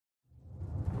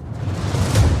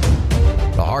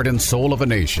heart and soul of a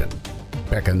nation,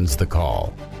 beckons the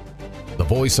call. The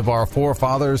voice of our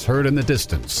forefathers heard in the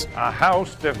distance. A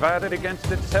house divided against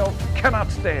itself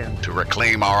cannot stand. To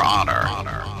reclaim our honor,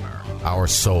 our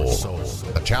soul.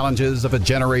 The challenges of a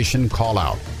generation call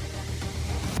out.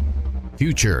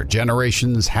 Future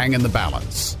generations hang in the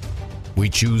balance. We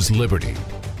choose liberty.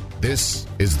 This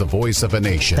is the voice of a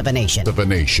nation. Of a nation. Of a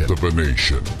nation. Of a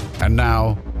nation. And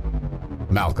now,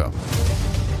 Malcolm.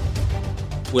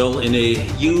 Well, in a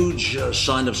huge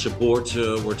sign of support,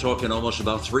 we're talking almost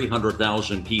about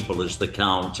 300,000 people is the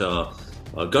count,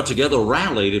 got together,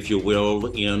 rallied, if you will,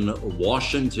 in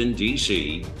Washington,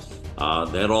 D.C.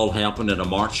 That all happened in a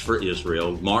march for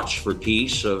Israel, march for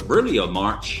peace, really a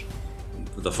march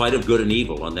for the fight of good and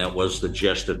evil, and that was the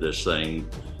gist of this thing.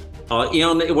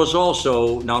 And it was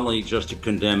also not only just to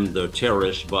condemn the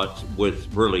terrorists, but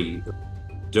with really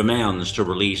demands to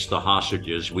release the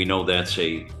hostages. We know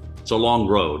it's a long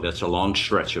road. That's a long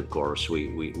stretch, of course.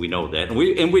 We know that.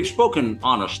 And we've spoken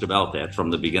honest about that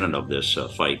from the beginning of this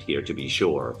fight here, to be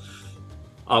sure.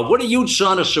 What a huge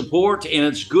sign of support, and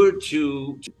it's good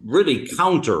to really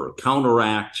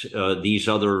counteract these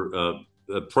other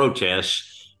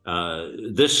protests.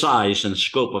 This size and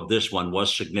scope of this one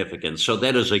was significant. So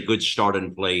that is a good start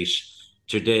in place.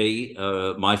 Today,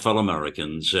 my fellow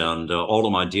Americans and all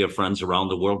of my dear friends around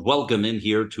the world, welcome in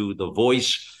here to the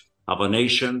voice of a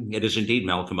nation. It is indeed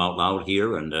Malcolm Out Loud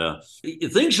here, and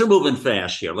things are moving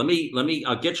fast here. Let me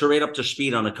get you right up to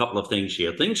speed on a couple of things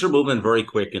here. Things are moving very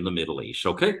quick in the Middle East,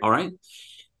 okay? All right?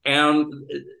 And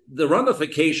the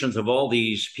ramifications of all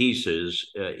these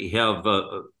pieces have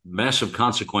massive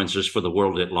consequences for the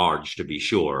world at large, to be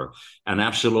sure, and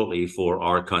absolutely for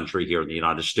our country here in the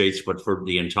United States, but for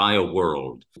the entire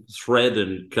world. Thread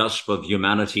and cusp of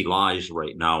humanity lies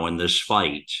right now in this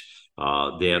fight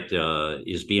that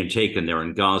is being taken there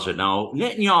in Gaza. Now,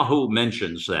 Netanyahu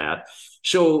mentions that.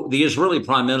 So the Israeli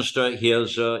prime minister,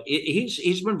 he's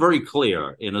been very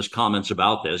clear in his comments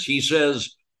about this. He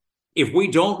says, if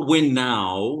we don't win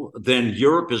now, then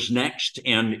Europe is next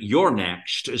and you're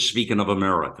next, speaking of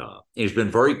America. He's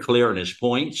been very clear in his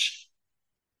points.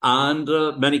 And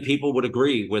many people would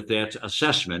agree with that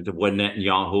assessment of what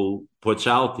Netanyahu puts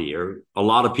out there. A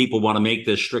lot of people want to make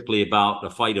this strictly about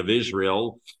the fight of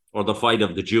Israel or the fight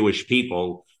of the Jewish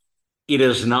people. It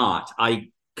is not.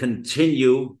 I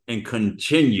continue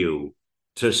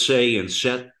to say and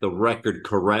set the record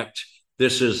correct.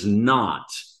 This is not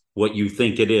what you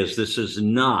think it is. This is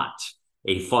not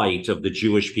a fight of the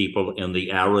Jewish people and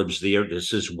the Arabs there.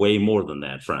 This is way more than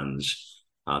that, friends.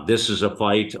 This is a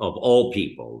fight of all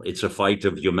people. It's a fight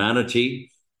of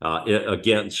humanity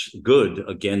against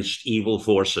evil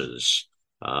forces.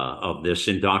 Of this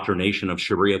indoctrination of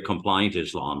Sharia-compliant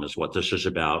Islam is what this is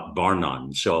about, bar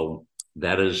none. So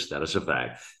that is a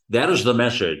fact. That is the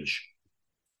message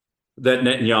that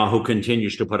Netanyahu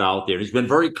continues to put out there. He's been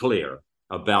very clear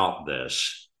about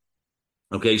this.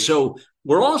 Okay, so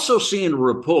we're also seeing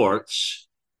reports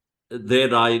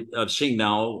that I've seen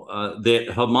now that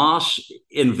Hamas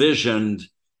envisioned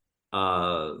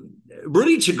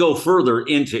really to go further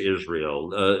into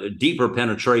Israel, deeper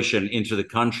penetration into the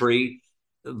country.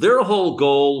 Their whole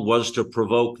goal was to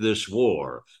provoke this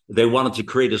war. They wanted to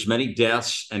create as many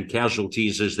deaths and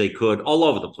casualties as they could all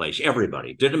over the place.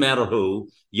 Everybody, didn't matter who,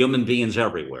 human beings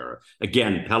everywhere.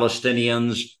 Again,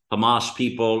 Palestinians, Hamas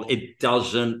people, it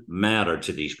doesn't matter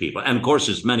to these people. And of course,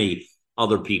 as many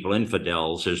other people,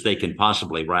 infidels, as they can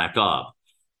possibly rack up.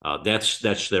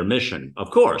 That's their mission,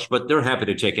 of course, but they're happy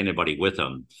to take anybody with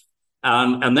them.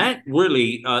 And that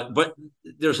really, but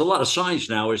there's a lot of signs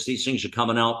now as these things are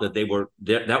coming out that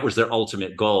that was their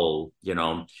ultimate goal, you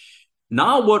know.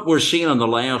 Now what we're seeing in the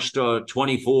last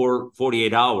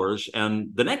 48 hours, and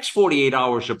the next 48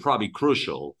 hours are probably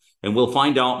crucial, and we'll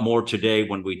find out more today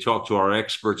when we talk to our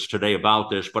experts today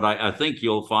about this, but I think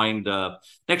you'll find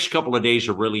next couple of days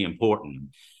are really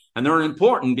important. And they're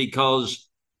important because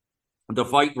the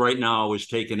fight right now is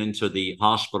taken into the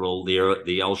hospital, the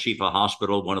Al Shifa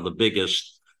hospital, one of the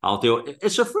biggest out there.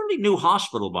 It's a fairly new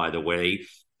hospital, by the way.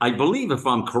 I believe, if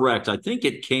I'm correct, I think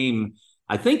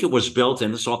it was built,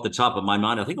 and this is off the top of my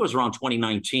mind, I think it was around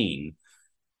 2019,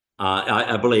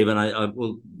 I believe. And I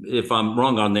will, if I'm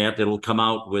wrong on that, it'll come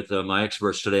out with my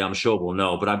experts today. I'm sure we'll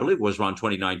know. But I believe it was around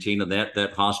 2019, and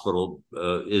that hospital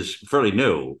is fairly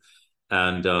new.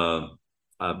 And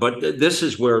but this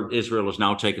is where Israel is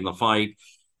now taking the fight.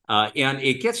 And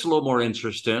it gets a little more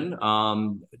interesting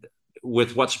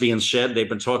with what's being said. They've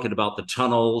been talking about the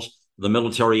tunnels, the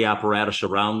military apparatus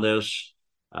around this.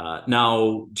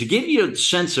 Now, to give you a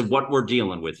sense of what we're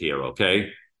dealing with here,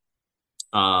 okay?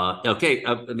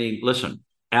 I mean, listen,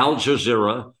 Al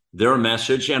Jazeera their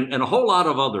message, and a whole lot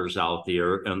of others out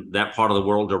there in that part of the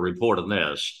world are reporting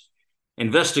this.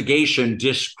 Investigation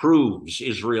disproves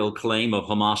Israel claim of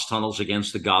Hamas tunnels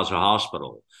against the Gaza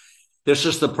hospital. This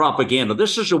is the propaganda.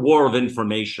 This is a war of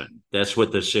information. That's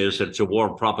what this is. It's a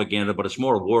war of propaganda, but it's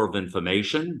more a war of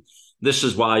information. This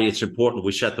is why it's important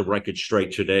we set the record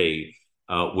straight today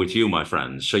with you, my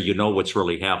friends, so you know what's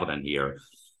really happening here.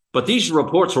 But these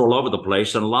reports are all over the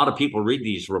place, and a lot of people read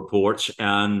these reports,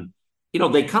 and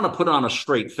they kind of put on a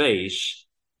straight face,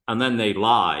 and then they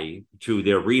lie to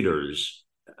their readers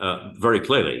very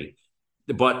clearly.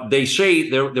 But they say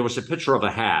there was a picture of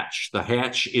a hatch. The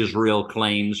hatch, Israel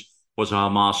claims, was a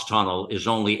Hamas tunnel, is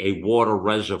only a water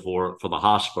reservoir for the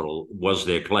hospital, was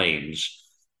their claims.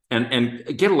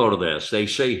 And get a load of this. They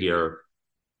say here,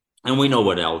 and we know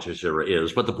what Al Jazeera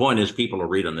is, but the point is people are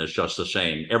reading this just the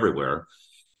same everywhere.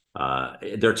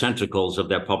 Their tentacles of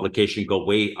that publication go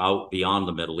way out beyond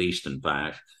the Middle East, in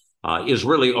fact.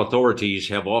 Israeli authorities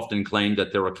have often claimed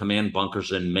that there are command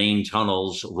bunkers and main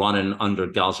tunnels running under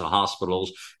Gaza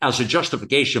hospitals as a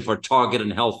justification for target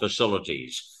and health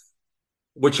facilities,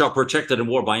 which are protected in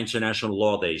war by international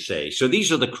law, they say. So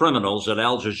these are the criminals at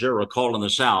Al Jazeera calling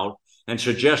this out and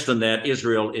suggesting that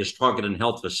Israel is targeting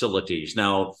health facilities.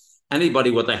 Now,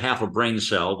 anybody with a half a brain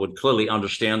cell would clearly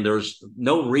understand there's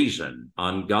no reason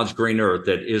on God's green earth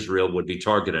that Israel would be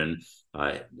targeting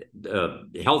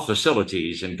health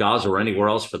facilities in Gaza or anywhere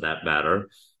else for that matter.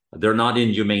 They're not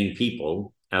inhumane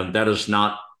people, and that is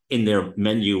not in their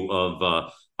menu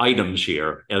of items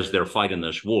here as they're fighting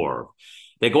this war.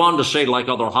 They go on to say, like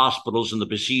other hospitals in the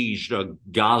besieged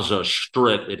Gaza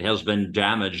Strip, it has been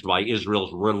damaged by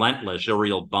Israel's relentless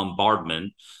aerial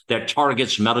bombardment that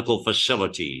targets medical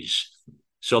facilities.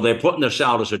 So they're putting this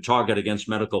out as a target against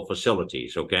medical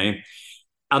facilities, okay?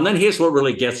 And then here's what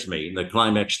really gets me, the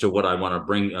climax to what I want to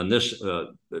bring on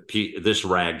this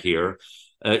rag here.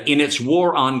 In its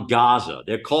war on Gaza,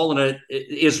 they're calling it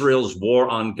Israel's war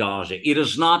on Gaza. It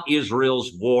is not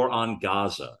Israel's war on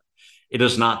Gaza. It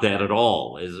is not that at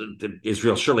all.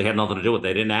 Israel surely had nothing to do with it.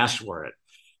 They didn't ask for it.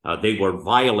 They were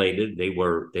violated. They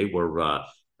were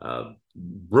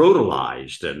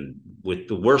brutalized, and with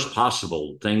the worst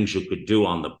possible things you could do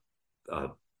on the,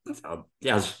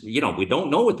 as you know, we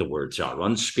don't know what the words are.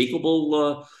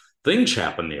 Unspeakable things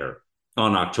happen there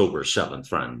on October 7th,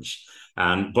 friends.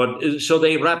 But so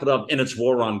they wrap it up in its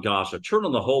war on Gaza, turn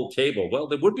on the whole table. Well,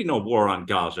 there would be no war on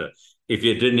Gaza if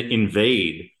you didn't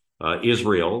invade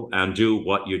Israel and do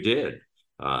what you did.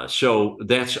 So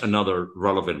that's another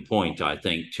relevant point, I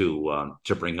think, to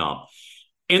bring up.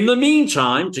 In the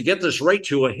meantime, to get this right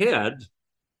to a head,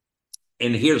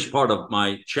 and here's part of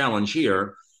my challenge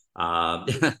here.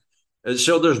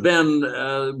 So there's been,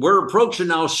 we're approaching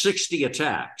now 60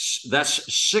 attacks.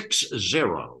 That's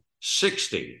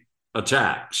 60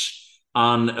 attacks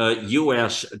on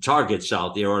U.S. targets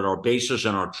out there at our bases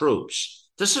and our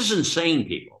troops. This is insane,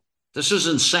 people. This is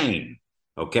insane,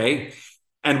 okay?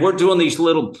 And we're doing these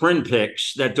little print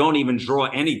pics that don't even draw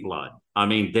any blood. I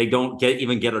mean, they don't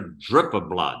even get a drip of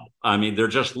blood. I mean, they're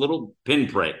just little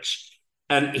pinpricks.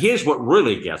 And here's what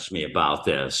really gets me about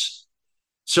this.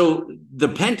 So the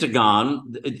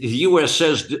Pentagon, the U.S.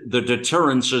 says the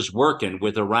deterrence is working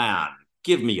with Iran.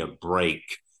 Give me a break.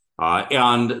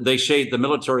 And they say the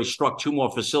military struck 2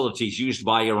 more facilities used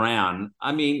by Iran.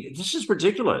 I mean, this is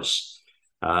ridiculous.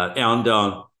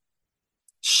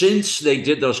 Since they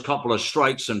did those couple of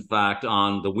strikes, in fact,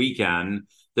 on the weekend,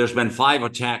 there's been 5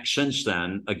 attacks since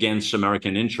then against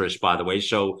American interests, by the way.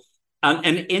 So,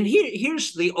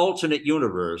 here's the alternate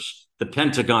universe the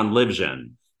Pentagon lives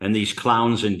in, and these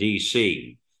clowns in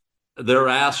D.C. They're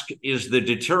asked, is the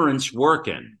deterrence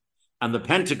working? And the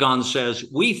Pentagon says,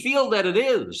 we feel that it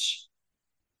is.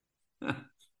 You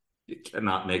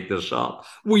cannot make this up.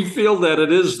 We feel that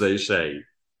it is, they say.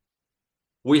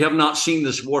 We have not seen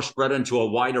this war spread into a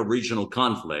wider regional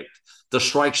conflict. The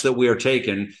strikes that we are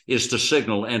taking is to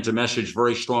signal and to message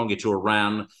very strongly to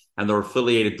Iran and their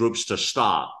affiliated groups to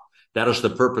stop. That is the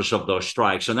purpose of those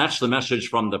strikes. And that's the message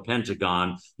from the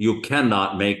Pentagon. You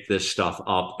cannot make this stuff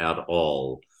up at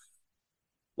all.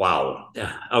 Wow.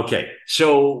 Okay.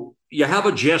 So you have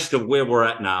a gist of where we're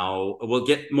at now. We'll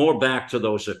get more back to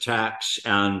those attacks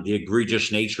and the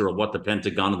egregious nature of what the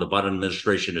Pentagon and the Biden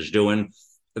administration is doing.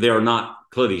 They are not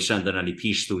clearly sending any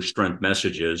peace through strength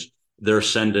messages. They're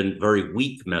sending very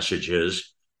weak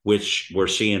messages, which we're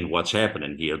seeing what's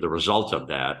happening here, the result of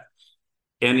that.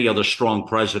 Any other strong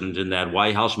president in that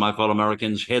White House, my fellow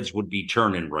Americans, heads would be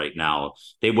turning right now.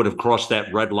 They would have crossed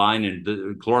that red line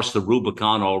and crossed the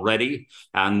Rubicon already,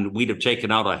 and we'd have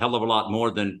taken out a hell of a lot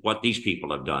more than what these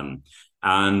people have done.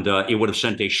 And it would have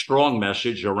sent a strong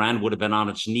message. Iran would have been on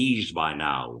its knees by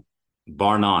now,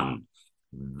 bar none.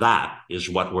 That is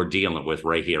what we're dealing with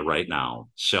right here, right now.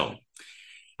 So,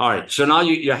 all right. So now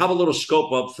you have a little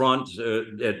scope up front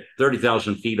at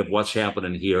 30,000 feet of what's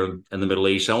happening here in the Middle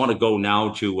East. I want to go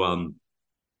now to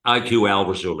IQ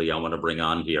Al-Razuli. I want to bring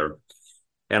on here.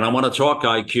 And I want to talk,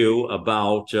 IQ,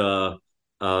 about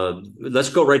let's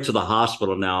go right to the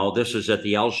hospital now. This is at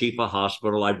the Al Shifa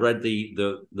Hospital. I've read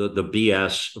the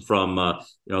BS from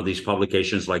these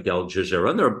publications like Al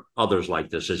Jazeera, and there are others like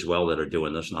this as well that are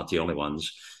doing this, not the only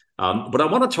ones. But I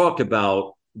want to talk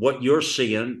about what you're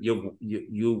seeing.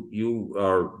 You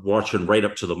are watching right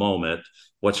up to the moment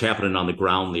what's happening on the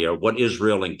ground there, what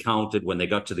Israel encountered when they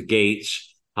got to the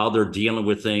gates, how they're dealing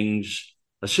with things.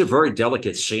 It's a very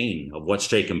delicate scene of what's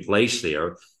taking place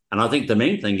there. And I think the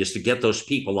main thing is to get those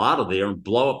people out of there and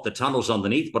blow up the tunnels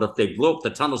underneath. But if they blow up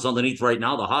the tunnels underneath right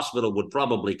now, the hospital would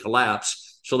probably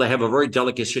collapse. So they have a very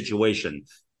delicate situation.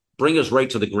 Bring us right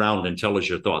to the ground and tell us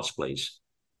your thoughts, please.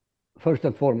 First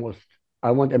and foremost,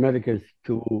 I want Americans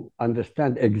to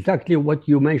understand exactly what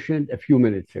you mentioned a few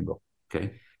minutes ago.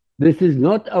 Okay. This is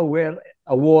not a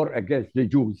war against the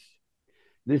Jews.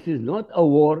 This is not a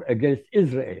war against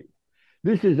Israel.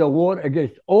 This is a war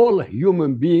against all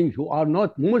human beings who are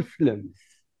not Muslims.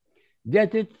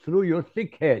 Get it through your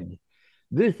thick head.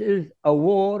 This is a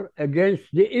war against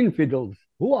the infidels.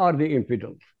 Who are the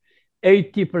infidels?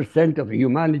 80% of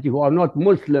humanity who are not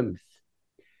Muslims.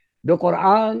 The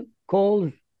Quran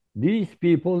calls these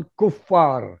people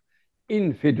kuffar,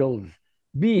 infidels,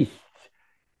 beasts.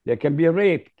 They can be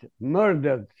raped,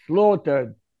 murdered,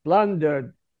 slaughtered,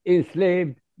 plundered,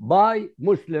 enslaved by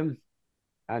Muslims,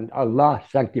 and Allah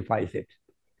sanctifies it.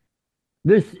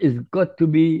 This is got to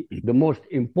be the most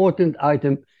important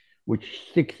item which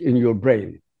sticks in your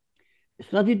brain.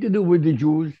 It's nothing to do with the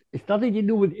Jews. It's nothing to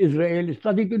do with Israel. It's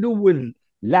nothing to do with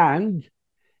land.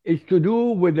 It's to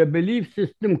do with a belief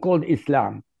system called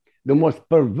Islam, the most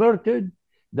perverted,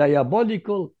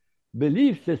 diabolical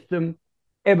belief system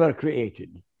ever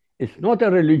created. It's not a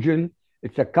religion.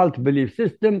 It's a cult belief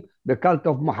system, the cult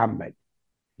of Muhammad.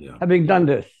 Yeah. Having done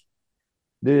this,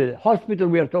 the hospital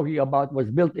we are talking about was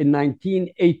built in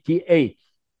 1988.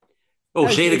 Oh,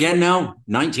 say it again now?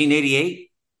 1988?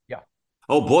 Yeah.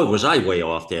 Oh, boy, was I way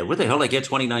off there. Where the hell did I get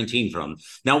 2019 from?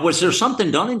 Now, was there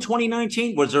something done in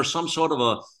 2019? Was there some sort of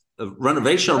a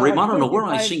renovation or remodel? I don't know where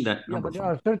I seen that number but there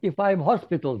are 35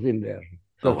 hospitals in there.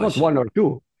 So it's not see. One or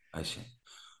two. I see.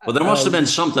 Well, there must have been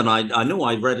something. I knew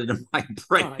I read it in my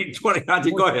brain.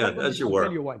 2019. Go ahead, as you were. I'll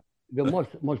tell you what. The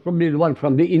most probably the one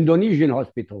from the Indonesian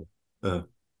hospital. Okay.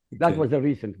 That was a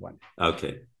recent one.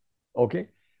 Okay.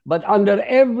 But under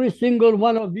every single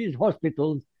one of these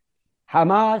hospitals,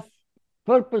 Hamas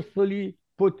purposefully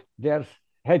put their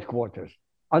headquarters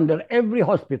under every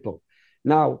hospital.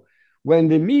 Now, when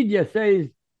the media says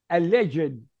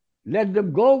alleged, let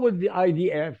them go with the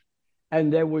IDF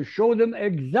and they will show them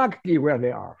exactly where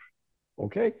they are.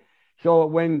 Okay? So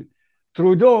when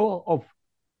Trudeau of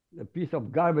a piece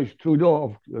of garbage,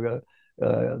 Trudeau of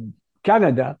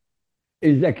Canada,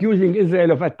 is accusing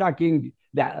Israel of attacking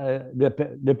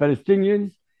the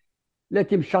Palestinians,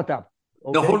 let him shut up.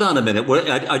 Okay? Now, hold on a minute.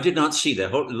 I did not see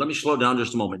that. Let me slow down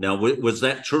just a moment. Now, was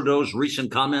that Trudeau's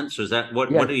recent comments? Is that what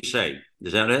did he say?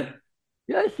 Is that it?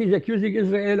 Yes, he's accusing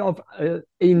Israel of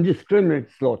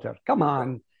indiscriminate slaughter. Come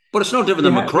on. But it's no different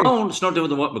than Macron. It's no different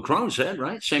than what Macron said,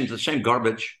 right? The same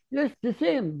garbage. Yes, the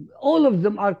same. All of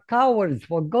them are cowards,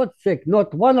 for God's sake.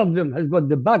 Not one of them has got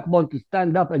the backbone to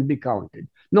stand up and be counted.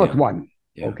 Not one.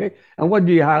 Yeah. Okay? And what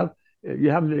do you have? You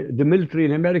have the military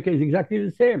in America is exactly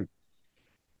the same.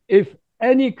 If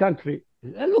any country,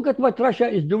 look at what Russia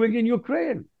is doing in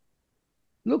Ukraine.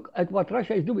 Look at what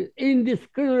Russia is doing.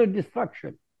 Indiscriminate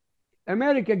destruction.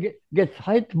 America gets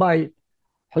hit by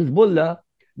Hezbollah.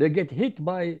 They get hit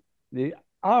by the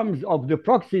arms of the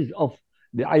proxies of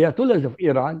the Ayatollahs of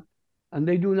Iran, and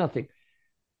they do nothing.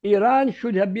 Iran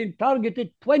should have been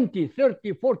targeted 20,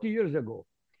 30, 40 years ago.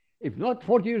 If not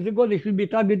 40 years ago, they should be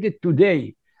targeted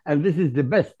today. And this is the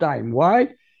best time.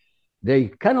 Why? They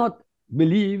cannot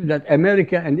believe that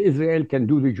America and Israel can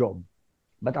do the job.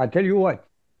 But I tell you what,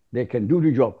 they can do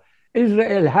the job.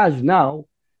 Israel has now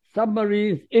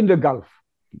submarines in the Gulf.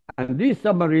 And these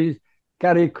submarines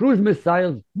carry cruise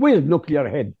missiles with nuclear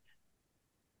head.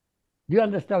 Do you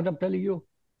understand what I'm telling you?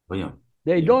 Oh, yeah.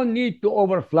 They don't need to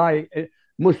overfly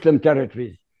Muslim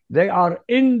territories. They are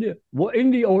in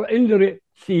the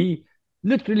sea,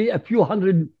 literally a few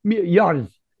hundred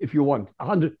yards, if you want,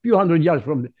 few hundred yards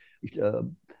from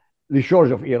the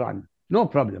shores of Iran. No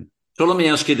problem. So let me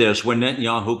ask you this. When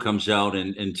Netanyahu comes out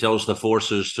and tells the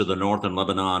forces to the north in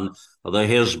Lebanon, the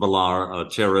Hezbollah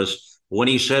terrorists, when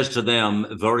he says to them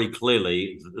very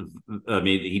clearly, I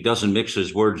mean, he doesn't mix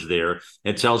his words there.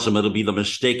 It tells them it'll be the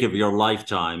mistake of your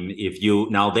lifetime if you.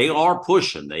 Now, they are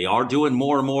pushing. They are doing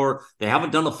more and more. They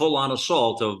haven't done a full-on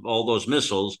assault of all those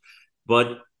missiles.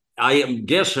 But I am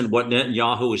guessing what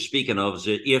Netanyahu is speaking of is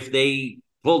that if they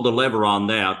pulled the lever on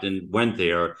that and went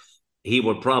there, he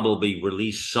would probably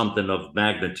release something of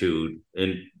magnitude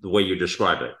in the way you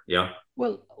describe it. Yeah.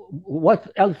 Well,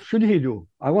 what else should he do?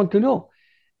 I want to know.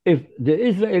 If the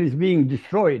Israel is being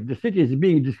destroyed, the city is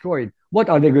being destroyed, what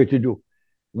are they going to do?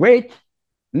 Wait?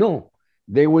 No.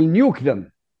 They will nuke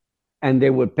them and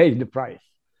they will pay the price.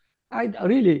 I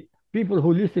really, people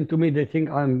who listen to me, they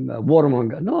think I'm a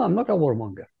warmonger. No, I'm not a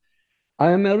warmonger. I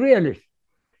am a realist.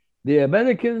 The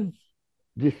Americans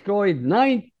destroyed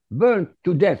burned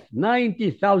to death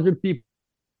 90,000 people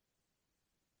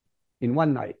in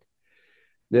one night.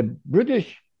 The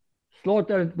British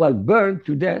burned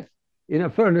to death in a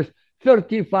furnace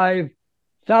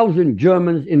 35,000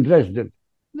 Germans in Dresden.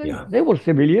 They were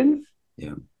civilians.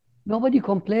 Yeah. Nobody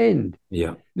complained.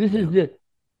 Yeah. This is the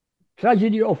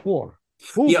tragedy of war.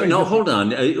 Hold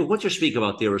on. What you speak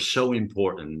about there is so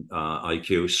important,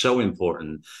 IQ, so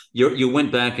important. You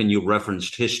went back and you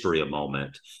referenced history a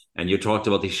moment, and you talked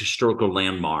about these historical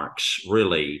landmarks,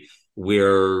 really,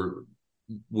 where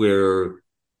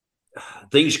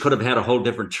things could have had a whole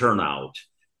different turnout,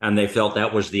 and they felt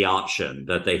that was the option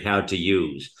that they had to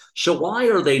use. So why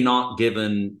are they not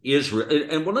giving Israel?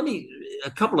 And well,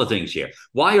 a couple of things here.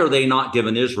 Why are they not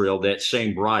giving Israel that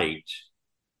same right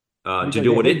to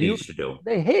do what it needs to do?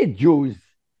 They hate Jews.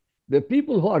 The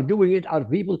people who are doing it are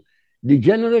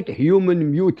degenerate human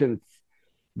mutants.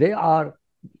 They are,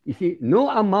 you see, no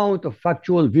amount of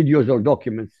factual videos or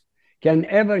documents can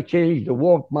ever change the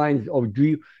warped minds of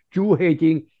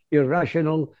Jew-hating,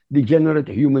 irrational, degenerate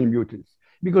human mutants.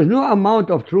 Because no amount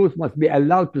of truth must be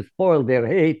allowed to spoil their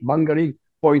hate-mongering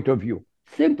point of view.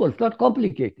 Simple, it's not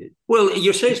complicated. Well,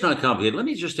 you say it's not complicated. Let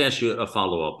me just ask you a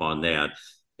follow-up on that.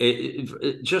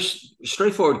 Just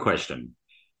straightforward question,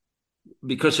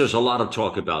 because there's a lot of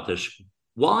talk about this.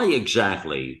 Why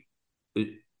exactly,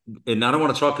 and I don't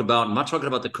want to talk about, I'm not talking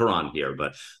about the Quran here,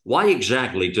 but why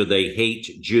exactly do they hate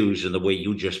Jews in the way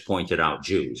you just pointed out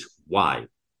Jews? Why?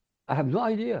 I have no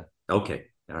idea. Okay.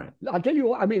 All right. I'll tell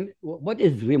you, what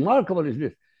is remarkable is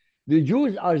this. The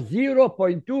Jews are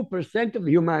 0.2% of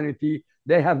humanity.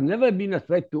 They have never been a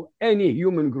threat to any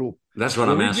human group. That's what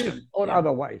I'm asking. Or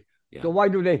otherwise. Yeah. So why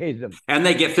do they hate them? And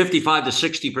they get 55 to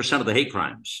 60% of the hate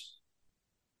crimes.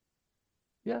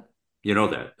 Yeah. You know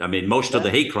that. I mean, most of the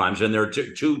hate crimes, and they're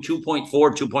 2.4,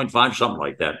 2.5, something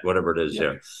like that, whatever it is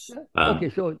there. Yeah. Okay,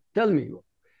 so tell me,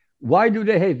 why do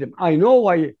they hate them? I know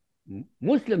why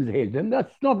Muslims hate them.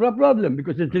 That's not a problem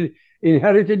because it's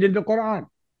inherited in the Quran.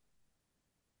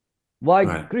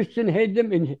 Why Christians hate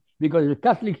them? Because the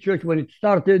Catholic Church, when it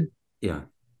started,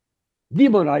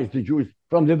 demonized the Jews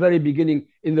from the very beginning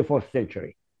in the 4th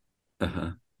century.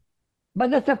 But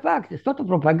that's a fact. It's not a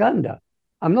propaganda.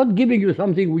 I'm not giving you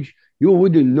something which you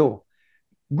wouldn't know.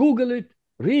 Google it,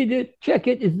 read it, check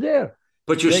it. It's there.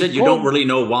 But you said you don't really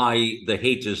know why the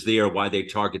hate is there, why they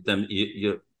target them.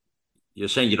 You're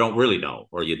saying you don't really know,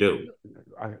 or you do?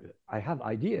 I have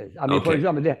ideas. I mean, for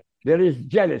example, there is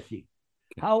jealousy.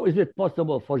 How is it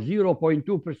possible for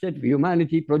 0.2% of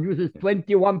humanity produces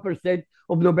 21%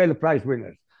 of Nobel Prize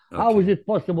winners? How is it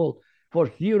possible for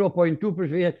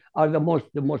 0.2% are the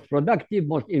most productive,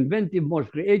 most inventive,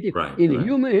 most creative in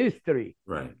human history?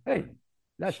 Hey,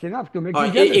 that's enough to make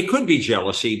you jealous. It could be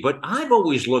jealousy, but I've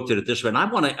always looked at it this way. And I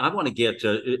want to get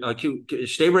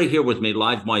stay right here with me,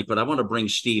 live mic. But I want to bring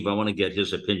Steve. I want to get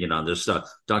his opinion on this,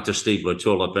 Dr. Steve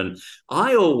LaTulip. And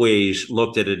I always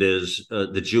looked at it as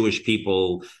the Jewish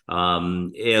people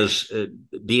as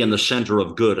being the center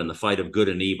of good in the fight of good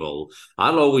and evil.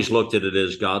 I've always looked at it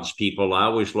as God's people. I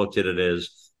always looked at it as,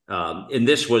 and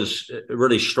this was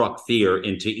really struck fear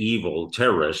into evil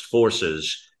terrorist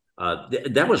forces.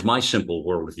 That was my simple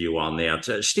worldview on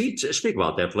that. Steve, speak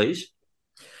about that, please.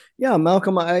 Yeah,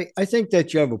 Malcolm, I think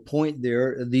that you have a point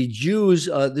there. The Jews,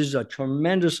 there's a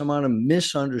tremendous amount of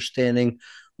misunderstanding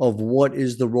of what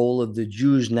is the role of the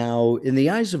Jews now in the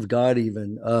eyes of God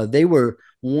even. They were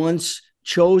once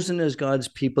chosen as God's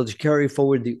people to carry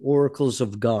forward the oracles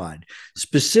of God.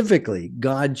 Specifically,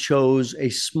 God chose a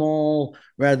small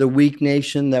rather weak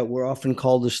nation that we're often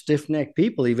called a stiff-necked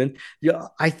people even. Yeah,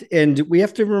 and we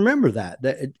have to remember that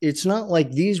it's not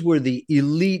like these were the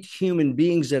elite human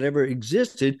beings that ever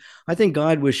existed. I think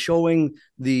God was showing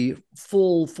the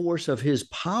full force of his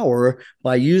power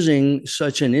by using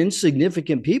such an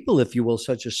insignificant people, if you will,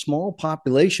 such a small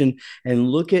population, and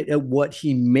look at what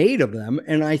he made of them.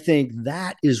 And I think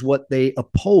that is what they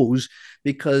oppose,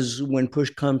 because when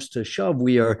push comes to shove,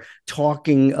 we are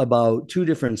talking about two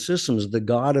different systems: the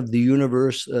God of the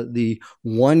universe, the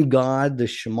one God, the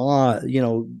Shema,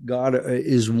 God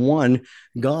is one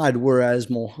God, whereas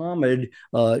Muhammad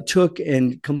took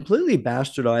and completely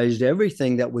bastardized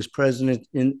everything that was present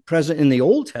in the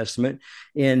Old Testament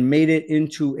and made it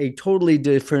into a totally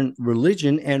different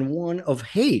religion, and one of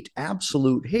hate,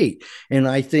 absolute hate. And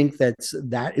I think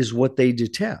that is what they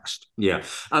detest. Yeah,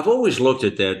 I've always looked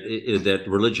at that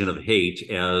religion of hate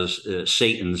as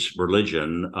Satan's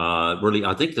religion. Really,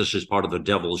 I think this is part of the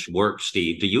devil's work.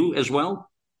 Steve, do you as well?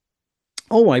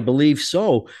 Oh, I believe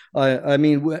so. I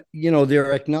mean,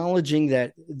 they're acknowledging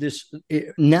that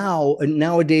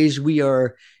nowadays we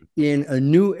are in a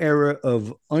new era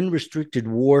of unrestricted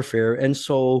warfare. And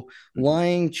so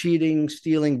lying, cheating,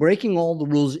 stealing, breaking all the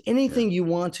rules, anything you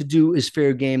want to do is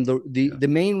fair game. The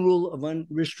main rule of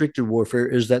unrestricted warfare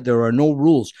is that there are no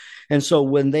rules. And so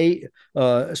when they,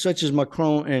 such as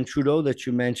Macron and Trudeau that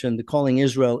you mentioned, calling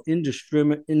Israel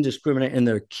indiscriminate in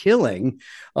their killing,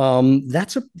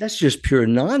 that's just pure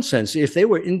nonsense. If they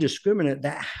were indiscriminate,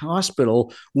 that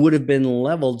hospital would have been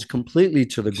leveled completely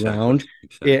to the ground,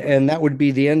 and that would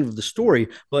be the end of the story.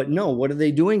 But no, what are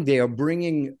they doing? They are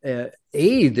bringing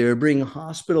aid. They're bringing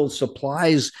hospital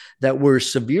supplies that were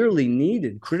severely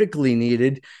needed, critically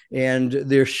needed, and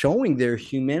they're showing their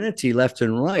humanity left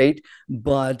and right.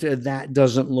 But that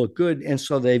doesn't look good, and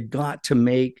so they've got to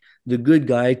make the good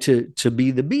guy to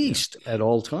be the beast at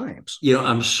all times.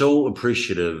 I'm so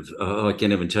appreciative. I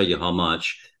can't even tell you how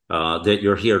much that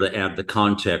you're here to add the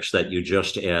context that you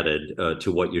just added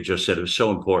to what you just said. It was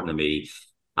so important to me.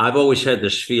 I've always had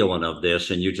this feeling of this,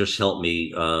 and you just helped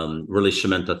me really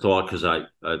cement the thought, because I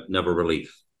never really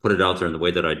put it out there in the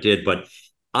way that I did. But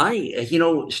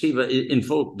Steve, in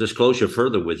full disclosure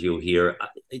further with you here,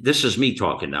 this is me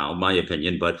talking now, my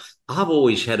opinion, but I've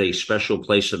always had a special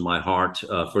place in my heart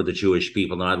for the Jewish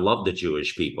people, and I love the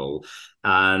Jewish people.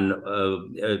 And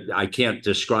I can't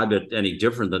describe it any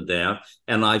different than that.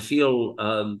 And I feel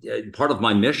part of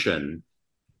my mission,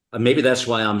 maybe that's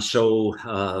why I'm so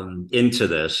into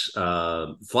this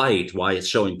fight, why it's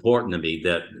so important to me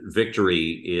that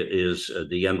victory is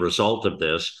the end result of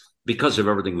this, because of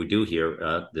everything we do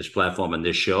here, this platform and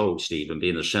this show, Steve, and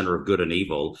being the center of good and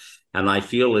evil. And I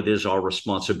feel it is our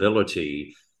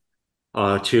responsibility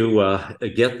to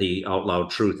get the out loud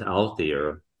truth out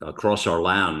there across our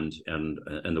land and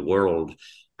the world.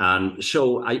 And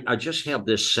so I just have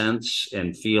this sense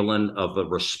and feeling of a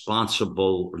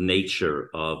responsible nature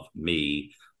of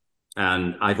me.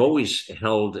 And I've always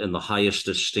held in the highest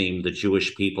esteem the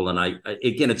Jewish people. And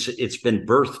it's been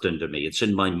birthed into me. It's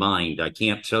in my mind. I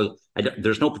can't tell.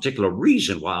 There's no particular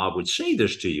reason why I would say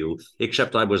this to you,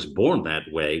 except I was born that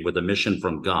way with a mission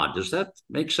from God. Does that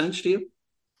make sense to you?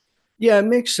 Yeah, it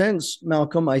makes sense,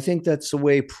 Malcolm. I think that's the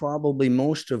way probably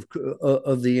most of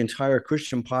the entire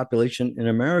Christian population in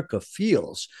America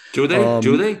feels. Do they?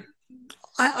 Do they?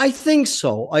 I think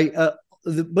so.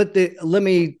 Let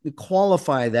me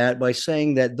qualify that by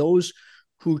saying that those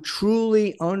who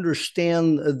truly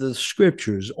understand the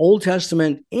scriptures, Old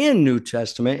Testament and New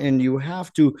Testament, and you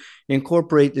have to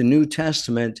incorporate the New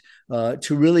Testament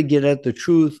to really get at the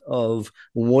truth of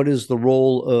what is the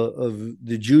role of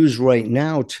the Jews right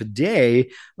now today.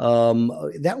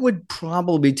 That would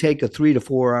probably take a 3 to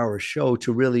 4 hour show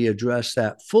to really address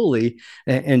that fully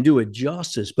and do it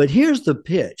justice. But here's the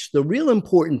pitch. The real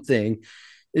important thing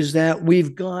is that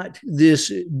we've got this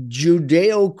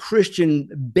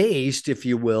Judeo-Christian based, if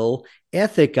you will,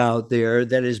 ethic out there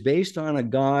that is based on a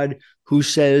God who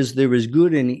says there is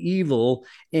good and evil.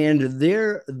 And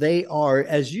there they are,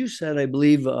 as you said, I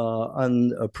believe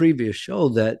on a previous show,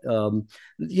 that,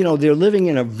 they're living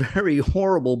in a very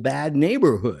horrible, bad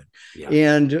neighborhood. Yeah.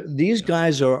 And these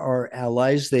guys are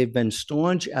allies. They've been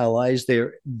staunch allies.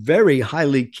 They're very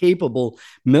highly capable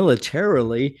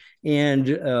militarily. And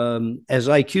as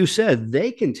IQ said,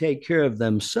 they can take care of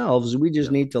themselves. We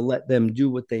just need to let them do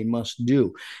what they must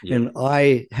do. Yeah. And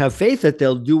I have faith that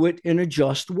they'll do it in a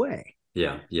just way.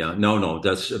 Yeah. No,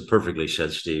 that's perfectly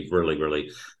said, Steve. Really,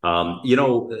 really.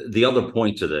 The other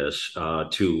point to this,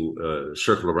 to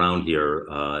circle around here,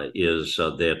 is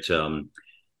that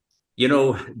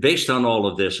Based on all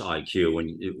of this IQ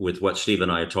and with what Steve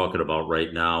and I are talking about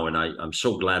right now, and I'm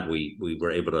so glad we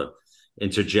were able to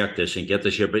interject this and get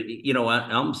this here. But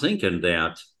I'm thinking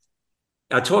that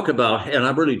I talk about, and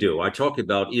I really do, I talk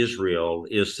about Israel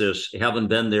is this, having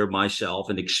been there myself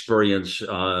and experience,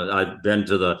 I've been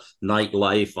to the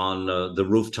nightlife on the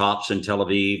rooftops in Tel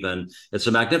Aviv, and it's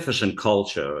a magnificent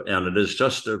culture, and it is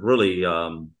just a really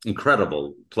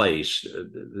incredible place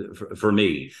for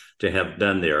me to have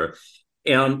been there.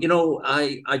 And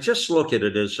I just look at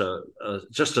it as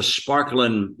just a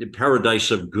sparkling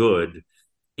paradise of good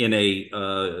in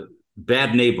a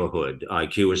bad neighborhood.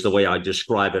 IQ is the way I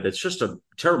describe it. It's just a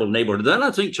terrible neighborhood. Then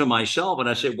I think to myself and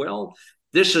I say, well,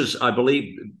 this is, I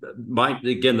believe,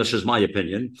 this is my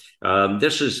opinion.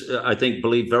 This is, I think,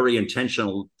 very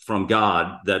intentional from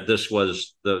God that this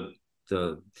was the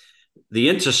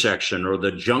intersection or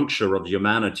the juncture of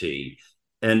humanity.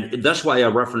 And that's why I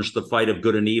referenced the fight of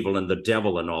good and evil and the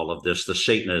devil and all of this, the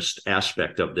Satanist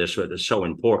aspect of this, that is so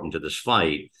important to this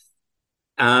fight.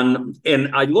 And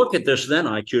I look at this then,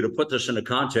 IQ, to put this into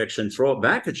context and throw it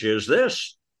back at you, is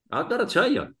this. I've got to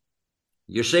tell you,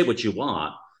 you say what you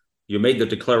want. You made the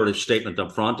declarative statement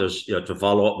up front as to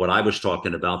follow up what I was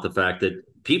talking about, the fact that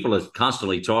people are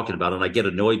constantly talking about it, and I get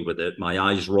annoyed with it. My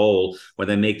eyes roll when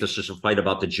they make this as a fight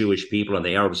about the Jewish people and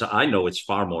the Arabs. I know it's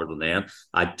far more than that.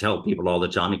 I tell people all the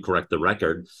time and correct the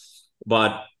record.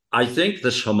 But I think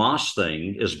this Hamas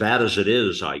thing, as bad as it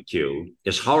is, IQ,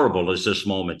 as horrible as this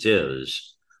moment is,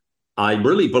 I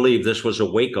really believe this was a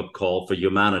wake-up call for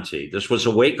humanity. This was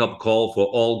a wake-up call for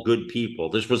all good people.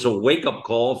 This was a wake-up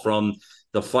call from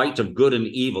the fight of good and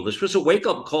evil. This was a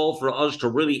wake-up call for us to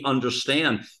really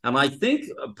understand. And I think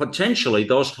potentially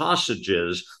those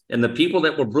hostages and the people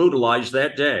that were brutalized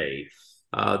that day,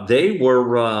 they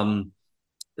were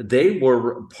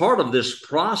part of this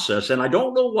process. And I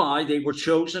don't know why they were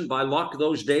chosen by luck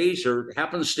those days or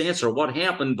happenstance or what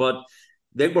happened, but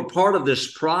they were part of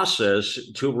this process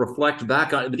to reflect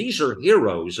back on. These are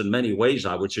heroes in many ways,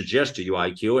 I would suggest to you,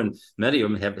 IQ, and many of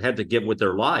them have had to give with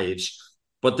their lives.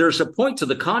 But there's a point to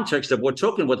the context of what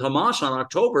took in with Hamas on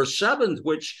October 7th,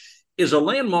 which is a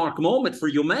landmark moment for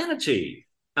humanity.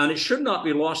 And it should not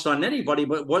be lost on anybody,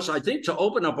 but was, I think, to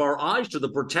open up our eyes to the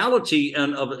brutality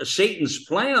and of Satan's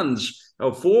plans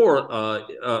for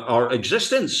our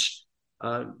existence.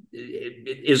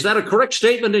 Is that a correct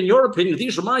statement in your opinion?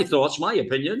 These are my thoughts, my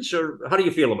opinions, or how do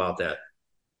you feel about that?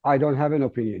 I don't have an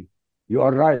opinion. You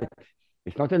are right.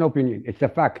 It's not an opinion. It's a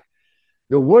fact.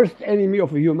 The worst enemy of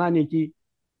humanity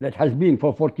that has been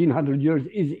for 1400 years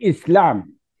is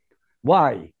Islam.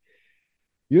 Why?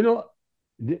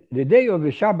 The day of the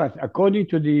Shabbat, according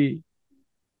to the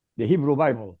Hebrew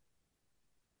Bible,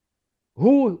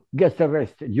 who gets the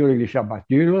rest during the Shabbat?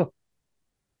 Do you know?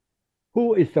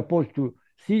 Who is supposed to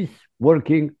cease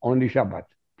working on the Shabbat?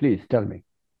 Please tell me.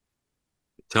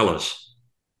 Tell us.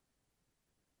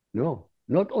 No,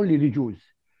 not only the Jews.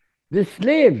 The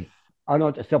slaves are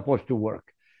not supposed to work.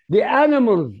 The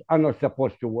animals are not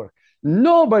supposed to work.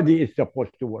 Nobody is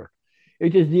supposed to work.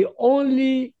 It is the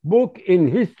only book in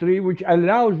history which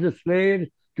allows the slaves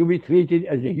to be treated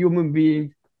as a human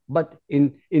being, but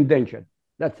in indentured.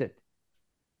 That's it.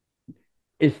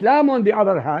 Islam, on the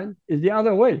other hand, is the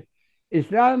other way.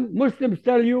 Muslims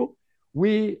tell you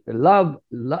we love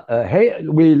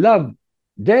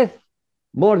death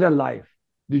more than life.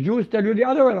 The Jews tell you the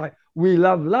other way. We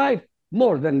love life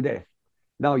more than death.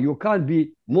 Now, you can't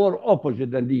be more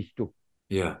opposite than these two.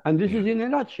 Yeah. And this is in a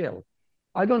nutshell.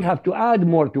 I don't have to add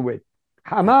more to it.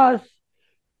 Hamas,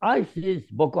 ISIS,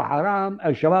 Boko Haram,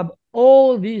 Al-Shabaab,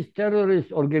 all these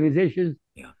terrorist organizations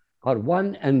are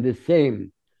one and the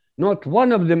same. Not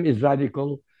one of them is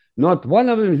radical. Not one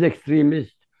of them is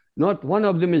extremist. Not one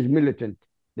of them is militant.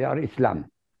 They are Islam.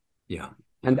 Yeah.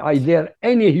 And I dare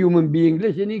any human being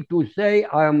listening to say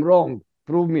I am wrong.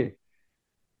 Prove me.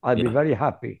 I'll be very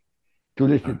happy to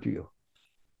listen to you.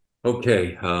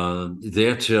 Okay,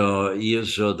 that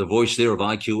is the voice there of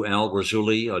IQ Al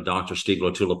Rassouli. Dr. Steve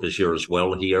Lotulip is here as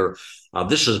well here.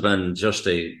 This has been just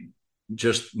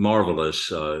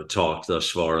marvelous talk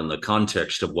thus far in the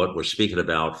context of what we're speaking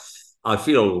about. I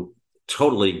feel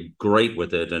totally great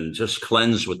with it and just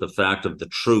cleansed with the fact of the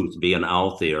truth being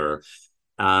out there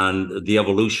and the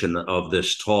evolution of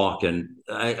this talk. And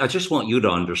I just want you to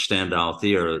understand out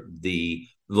there the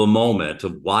moment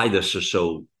of why this is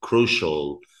so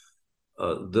crucial,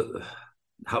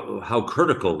 how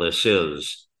critical this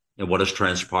is and what has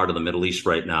transpired in the Middle East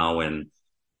right now. And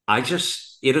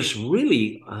it is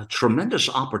really a tremendous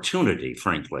opportunity,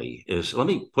 frankly. Let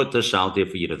me put this out there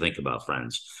for you to think about,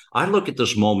 friends. I look at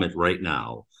this moment right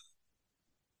now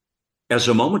as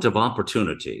a moment of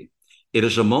opportunity It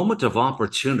is a moment of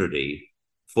opportunity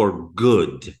for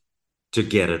good to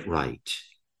get it right.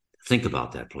 Think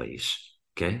about that, please.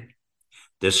 Okay?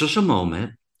 This is a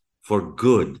moment for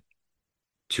good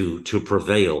to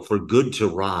prevail, for good to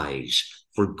rise,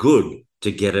 for good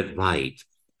to get it right,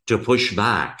 to push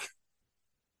back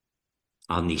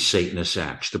on these Satanist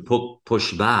acts, to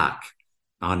push back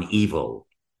on evil.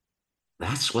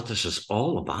 That's what this is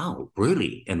all about,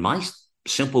 really, in my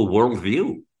simple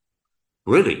worldview,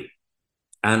 really.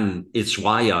 And it's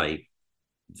why I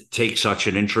take such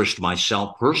an interest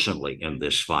myself personally in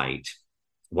this fight.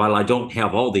 While I don't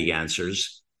have all the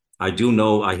answers, I do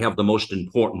know I have the most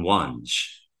important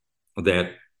ones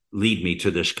that lead me to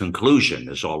this conclusion,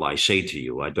 is all I say to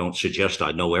you. I don't suggest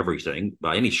I know everything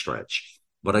by any stretch,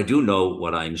 but I do know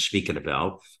what I'm speaking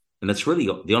about. And that's really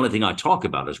the only thing I talk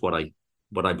about is what I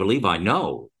believe I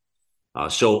know.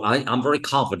 So I'm very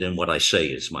confident in what I say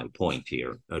is my point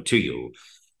here to you.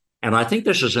 And I think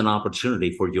this is an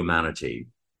opportunity for humanity.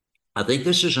 I think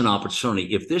this is an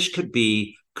opportunity. If this could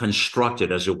be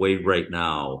constructed as a way right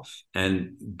now,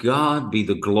 and God be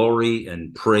the glory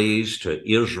and praise to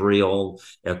Israel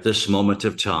at this moment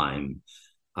of time,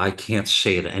 I can't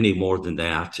say it any more than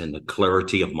that in the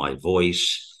clarity of my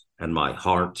voice and my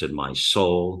heart and my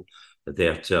soul,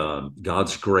 that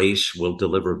God's grace will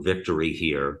deliver victory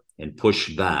here and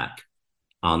push back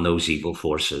on those evil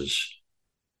forces.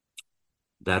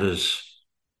 That is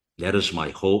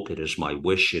my hope. It is my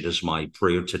wish. It is my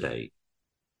prayer today.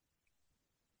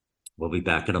 We'll be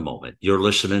back in a moment. You're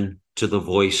listening to the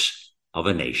Voice of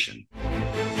a Nation.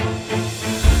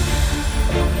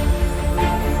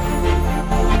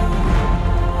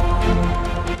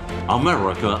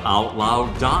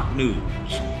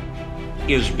 AmericaOutloud.news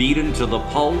is beaten to the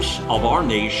pulse of our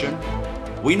nation.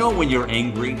 We know when you're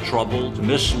angry, troubled,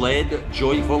 misled,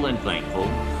 joyful, and thankful.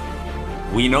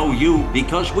 We know you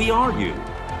because we are you.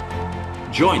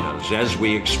 Join us as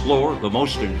we explore the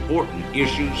most important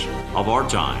issues of our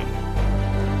time.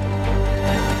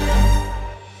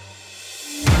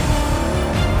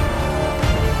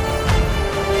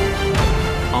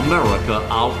 America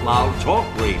Out Loud Talk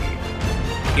Radio.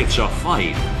 It's a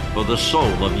fight for the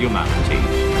soul of humanity.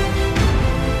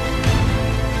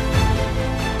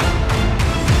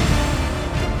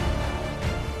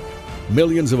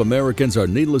 Millions of Americans are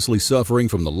needlessly suffering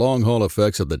from the long-haul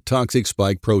effects of the toxic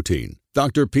spike protein.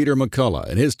 Dr. Peter McCullough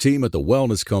and his team at the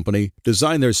Wellness Company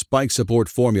designed their spike support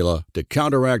formula to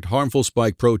counteract harmful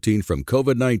spike protein from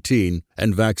COVID-19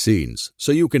 and vaccines,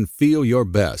 so you can feel your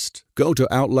best. Go to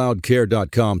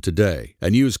OutLoudCare.com today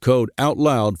and use code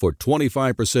OUTLOUD for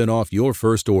 25% off your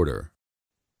first order.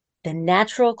 The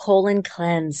Natural Colon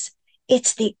Cleanse.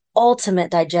 It's the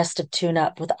ultimate digestive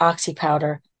tune-up with Oxy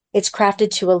Powder. It's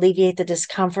crafted to alleviate the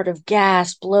discomfort of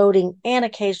gas, bloating, and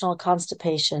occasional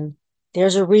constipation.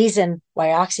 There's a reason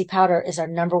why Oxy Powder is our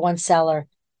 #1 seller.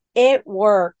 It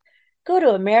worked. Go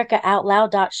to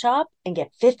AmericaOutloud.shop and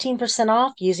get 15%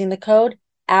 off using the code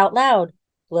OUTLOUD.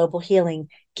 Global Healing,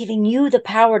 giving you the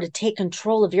power to take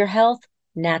control of your health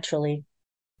naturally.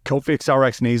 Cofix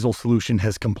RX Nasal Solution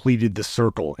has completed the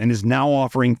circle and is now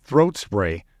offering throat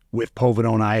spray with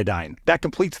povidone iodine. That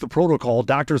completes the protocol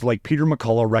doctors like Peter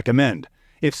McCullough recommend.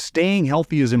 If staying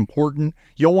healthy is important,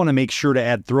 you'll want to make sure to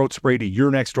add throat spray to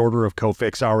your next order of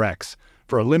Cofix RX.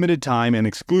 For a limited time and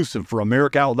exclusive for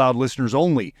America Out Loud listeners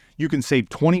only, you can save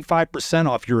 25%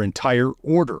 off your entire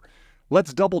order.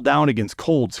 Let's double down against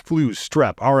colds, flus,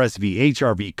 strep, RSV,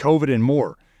 HRV, COVID, and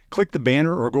more. Click the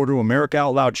banner or go to America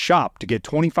Out Loud shop to get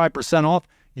 25% off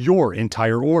your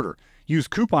entire order. Use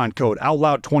coupon code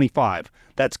OUTLOUD25.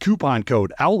 That's coupon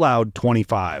code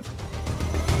OUTLOUD25.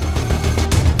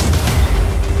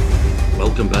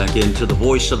 Welcome back into the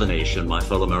Voice of the Nation, my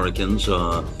fellow Americans.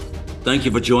 Thank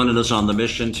you for joining us on the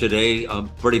mission today. A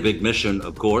pretty big mission,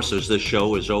 of course, as this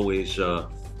show is always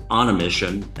on a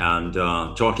mission and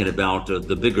talking about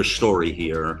the bigger story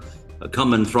here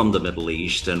coming from the Middle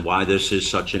East and why this is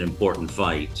such an important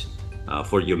fight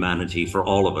for humanity, for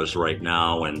all of us right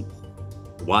now, and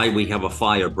why we have a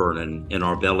fire burning in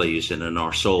our bellies and in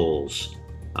our souls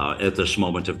at this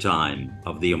moment of time,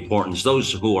 of the importance,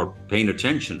 those who are paying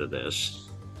attention to this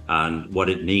and what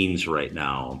it means right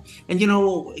now. And, you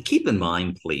know, keep in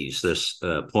mind, please, this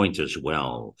point as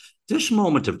well. This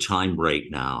moment of time right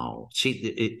now,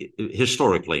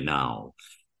 historically now,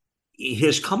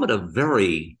 has come at a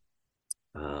very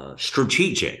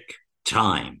strategic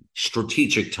time.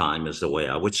 Strategic time is the way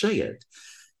I would say it.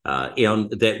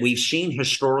 And that we've seen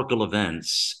historical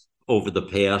events over the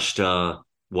past,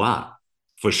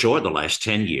 for sure, the last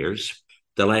 10 years,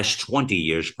 the last 20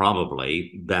 years,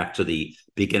 probably back to the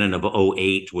beginning of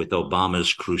 2008 with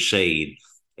Obama's crusade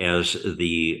as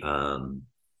the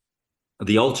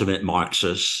ultimate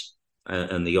Marxist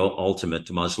and the ultimate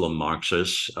Muslim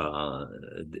Marxist,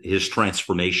 his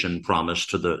transformation promise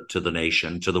to the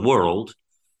nation, to the world,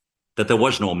 that there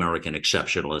was no American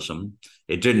exceptionalism.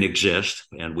 It didn't exist,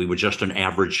 and we were just an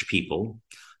average people.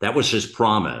 That was his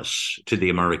promise to the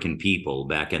American people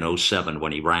back in 2007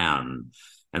 when he ran.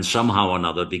 And somehow or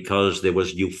another, because there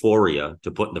was euphoria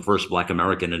to putting the first Black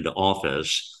American into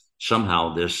office,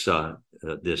 somehow this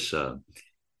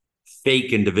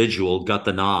fake individual got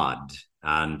the nod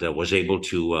and was able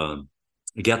to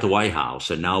get the White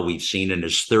House. And now we've seen in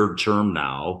his third term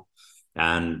now,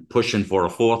 and pushing for a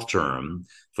fourth term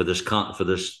for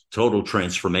this total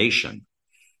transformation.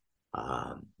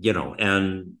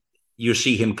 And you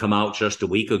see him come out just a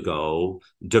week ago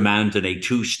demanding a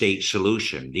two-state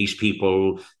solution. These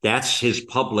people, that's his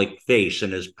public face.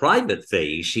 In his private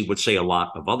face, he would say a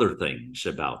lot of other things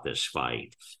about this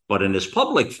fight. But in his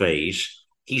public face,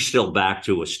 he's still back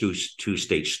to a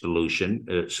two-state solution,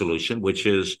 which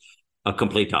is a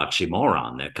complete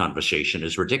oxymoron. That conversation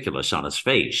is ridiculous on its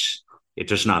face. It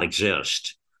does not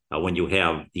exist when you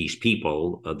have these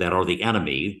people that are the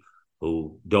enemy,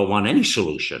 who don't want any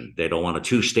solution. They don't want a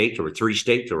two-state or a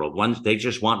three-state or a one. They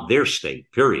just want their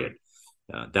state, period.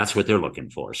 That's what they're looking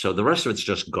for. So the rest of it's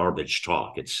just garbage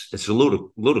talk. It's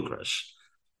ludicrous.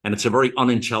 And it's a very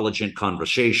unintelligent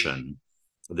conversation.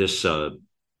 This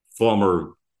former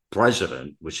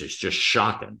president, which is just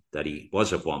shocking that he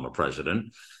was a former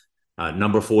president,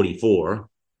 number 44.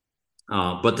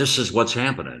 But this is what's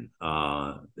happening.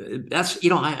 I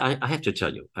have to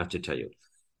tell you,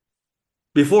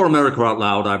 before America Out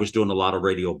Loud, I was doing a lot of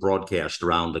radio broadcasts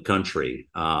around the country,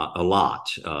 a lot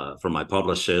for my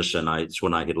publicist. And it's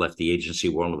when I had left the agency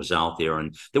world and was out there.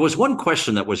 And there was one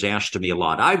question that was asked to me a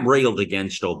lot. I railed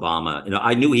against Obama.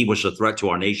 I knew he was a threat to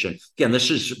our nation. Again,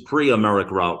 this is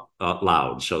pre-America Out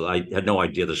Loud. So I had no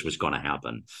idea this was going to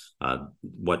happen,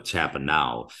 what's happened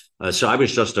now. So I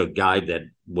was just a guy that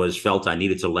felt I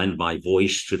needed to lend my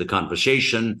voice to the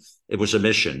conversation. It was a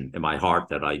mission in my heart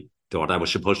that I thought I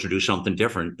was supposed to do something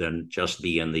different than just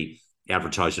be in the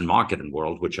advertising marketing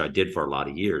world, which I did for a lot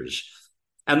of years.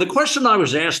 And the question I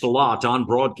was asked a lot on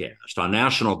broadcast, on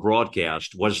national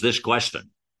broadcast, was this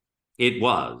question. It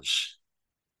was,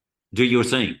 do you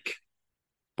think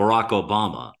Barack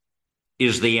Obama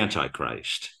is the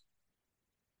Antichrist?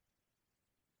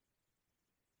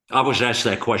 I was asked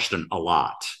that question a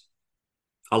lot.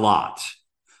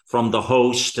 From the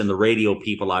host and the radio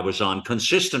people I was on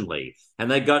consistently. And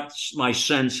they got my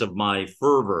sense of my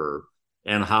fervor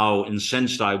and how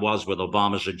incensed I was with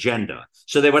Obama's agenda.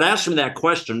 So they would ask me that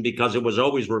question because it was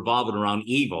always revolving around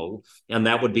evil, and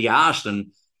that would be asked.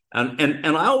 And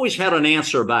I always had an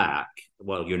answer back.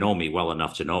 Well, you know me well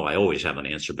enough to know I always have an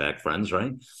answer back, friends,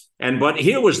 right? But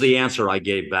here was the answer I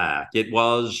gave back. It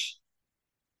was,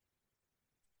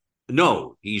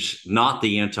 no, he's not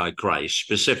the Antichrist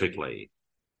specifically.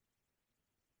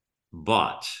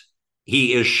 But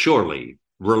he is surely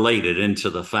related into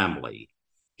the family.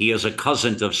 He is a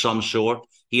cousin of some sort.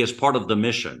 He is part of the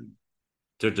mission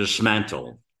to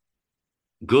dismantle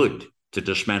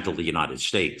the United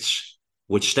States,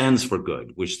 which stands for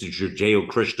good, which is the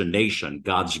Judeo-Christian nation,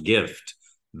 God's gift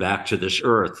back to this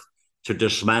earth, to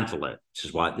dismantle it. This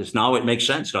is why now it makes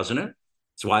sense, doesn't it?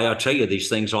 That's why I tell you these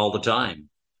things all the time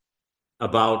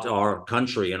about our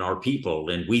country and our people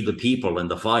and we the people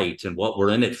and the fight and what we're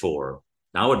in it for.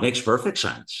 Now it makes perfect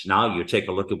sense. Now you take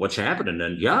a look at what's happening,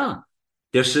 and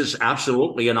this is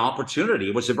absolutely an opportunity.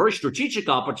 It was a very strategic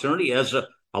opportunity, as a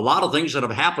lot of things that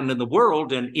have happened in the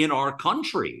world and in our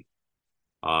country,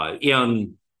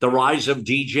 in the rise of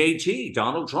DJT,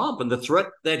 Donald Trump, and the threat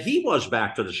that he was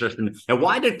back to the system. And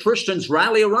why did Christians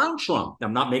rally around Trump?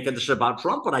 I'm not making this about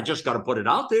Trump, but I just got to put it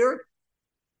out there.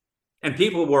 And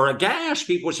people were aghast.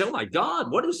 People would say, oh, my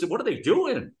God, what are they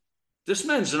doing? This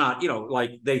man's not, like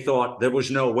they thought there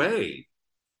was no way.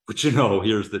 But,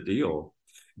 here's the deal.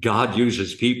 God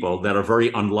uses people that are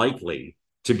very unlikely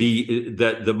to be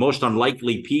the most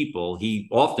unlikely people he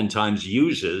oftentimes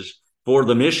uses for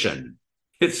the mission.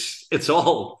 It's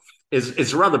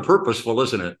rather purposeful,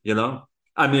 isn't it?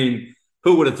 I mean,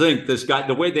 who would have think this guy,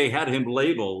 the way they had him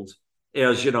labeled,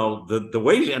 as the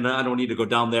way, and I don't need to go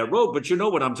down that road, but you know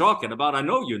what I'm talking about. I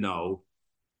know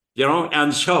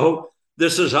and so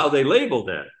this is how they labeled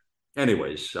it.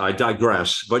 Anyways, I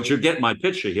digress, but you get my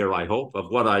picture here, I hope, of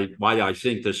why I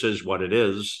think this is what it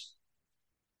is.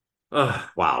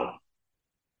 Wow.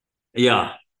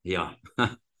 Yeah.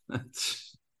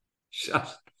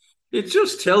 It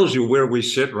just tells you where we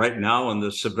sit right now and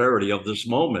the severity of this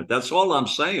moment. That's all I'm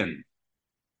saying.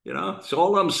 That's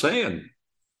all I'm saying.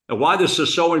 and why this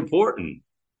is so important.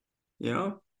 You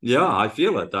know, yeah, I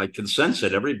feel it. I can sense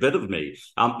it, every bit of me.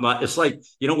 It's like,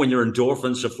 when your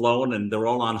endorphins are flowing and they're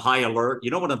all on high alert.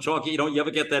 You know what I'm talking? You ever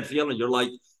get that feeling? You're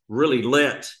like really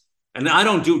lit. And I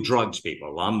don't do drugs,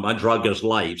 people. My drug is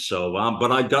life. So,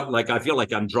 but I feel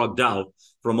like I'm drugged out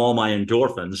from all my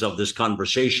endorphins of this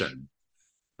conversation.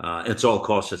 It's all, of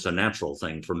course, it's a natural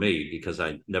thing for me because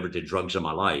I never did drugs in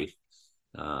my life.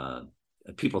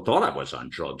 People thought I was on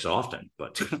drugs often,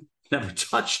 but never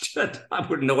touched it. I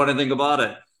wouldn't know anything about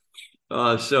it.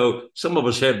 So some of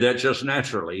us have that just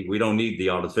naturally. We don't need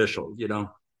the artificial, The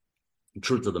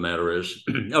truth of the matter is,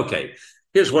 okay,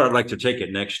 here's where I'd like to take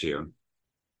it next year.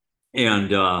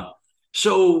 And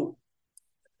so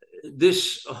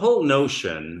this whole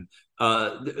notion,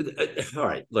 all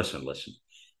right, listen.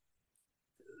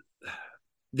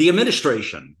 The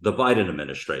administration, the Biden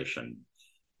administration,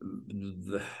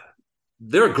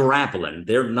 they're grappling.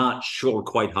 They're not sure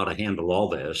quite how to handle all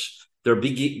this. They're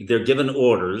given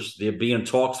orders. They're being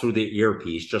talked through the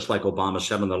earpiece, just like Obama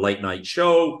said on the late night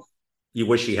show. You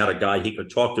wish he had a guy he could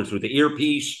talk to through the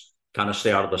earpiece, kind of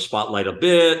stay out of the spotlight a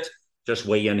bit, just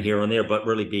weigh in here and there, but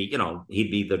really be,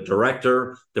 he'd be the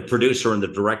director, the producer, and the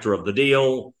director of the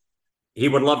deal. He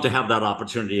would love to have that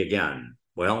opportunity again.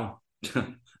 Well,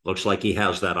 looks like he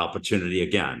has that opportunity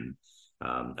again.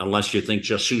 Unless you think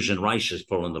just Susan Rice is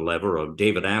pulling the lever, or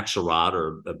David Axelrod,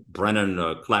 or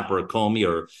Brennan Clapper Comey,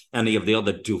 or any of the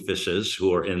other doofuses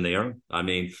who are in there. I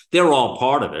mean, they're all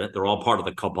part of it. They're all part of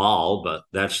the cabal, but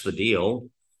that's the deal.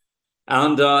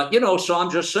 And, so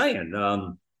I'm just saying,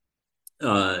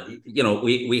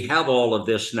 we have all of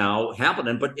this now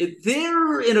happening, but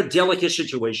they're in a delicate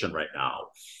situation right now.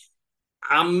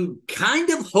 I'm kind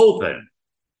of hoping,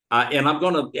 and I'm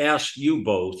going to ask you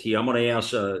both here. I'm going to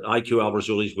ask IQ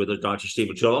Alvarzuli's with us, Dr.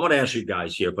 Stephen Chill. I'm going to ask you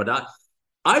guys here, but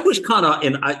I was kind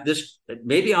of this.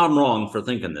 Maybe I'm wrong for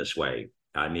thinking this way.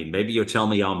 I mean, maybe you'll tell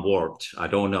me I'm warped. I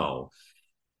don't know.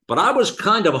 But I was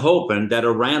kind of hoping that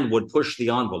Iran would push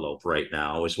the envelope right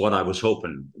now, is what I was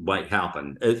hoping might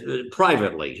happen.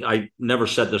 Privately, I never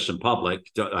said this in public.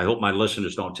 I hope my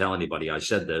listeners don't tell anybody I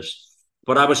said this.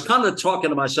 But I was kind of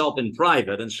talking to myself in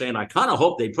private and saying, I kind of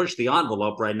hope they push the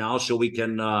envelope right now so we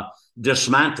can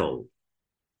dismantle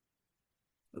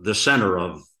the center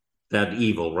of that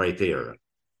evil right there.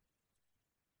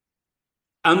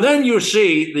 And then you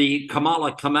see the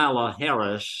Kamala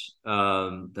Harris,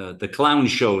 the clown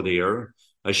show there.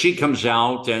 She comes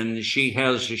out and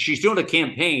she's doing a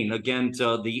campaign against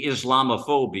the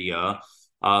Islamophobia,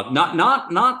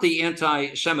 not the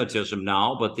anti-Semitism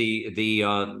now, but the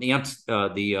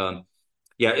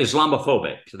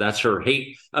Islamophobic. That's her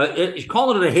hate.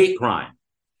 Calling it a hate crime.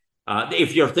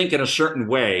 If you're thinking a certain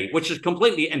way, which is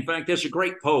completely, in fact, there's a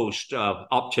great post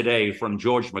up today from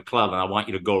George McClellan. I want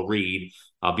you to go read.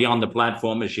 Be on the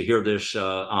platform as you hear this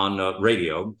on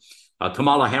radio.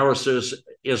 Kamala Harris's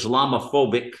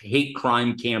Islamophobic hate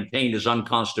crime campaign is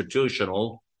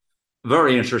unconstitutional.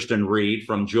 Very interesting read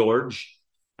from George.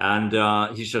 And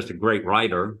he's just a great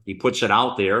writer. He puts it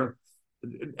out there.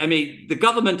 I mean, the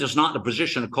government is not in a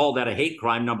position to call that a hate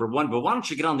crime, number one, but why don't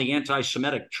you get on the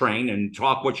anti-Semitic train and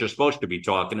talk what you're supposed to be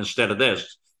talking instead of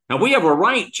this? Now, we have a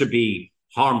right to be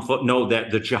harmful, know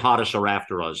that the jihadists are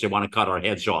after us. They want to cut our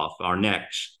heads off, our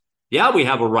necks. Yeah, we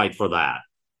have a right for that.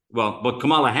 Well, but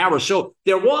Kamala Harris, so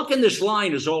they're walking this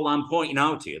line is all I'm pointing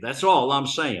out to you. That's all I'm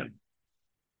saying.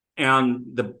 And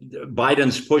the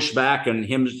Biden's pushback and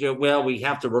him, well, we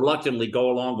have to reluctantly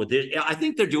go along with this. I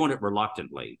think they're doing it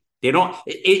reluctantly. They don't.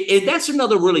 That's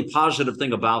another really positive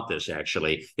thing about this,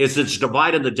 actually, is it's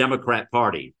dividing the Democrat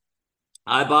Party.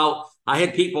 I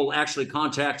had people actually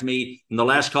contact me in the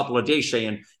last couple of days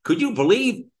saying, could you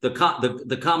believe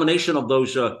the combination of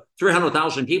those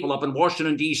 300,000 people up in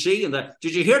Washington, D.C.? And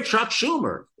did you hear Chuck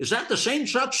Schumer? Is that the same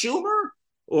Chuck Schumer?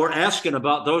 Or asking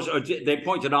about those, or they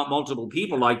pointed out multiple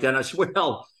people like that. I said,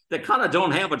 well, they kind of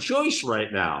don't have a choice right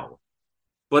now.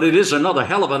 But it is another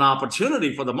hell of an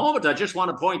opportunity for the moment. I just want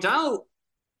to point out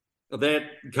that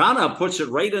kind of puts it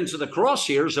right into the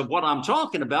crosshairs of what I'm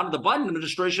talking about. And the Biden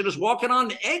administration is walking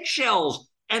on eggshells.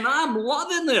 And I'm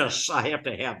loving this. I have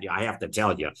to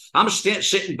tell you. I'm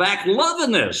sitting back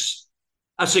loving this.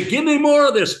 I said, give me more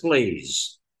of this,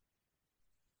 please.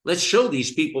 Let's show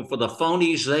these people for the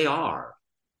phonies they are.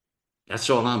 That's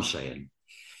all I'm saying.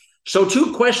 So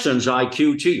 2 questions,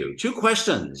 IQ, to you. 2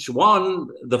 questions. One,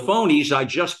 the phonies I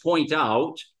just point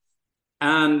out,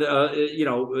 and,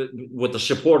 with the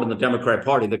support of the Democrat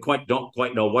Party, they don't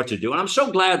quite know what to do. And I'm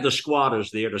so glad the squad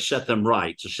is there to set them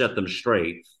right, to set them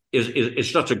straight.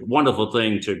 It's such a wonderful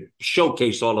thing to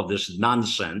showcase all of this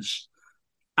nonsense.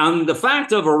 And the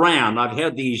fact of Iran, I've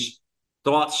had these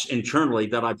thoughts internally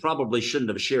that I probably shouldn't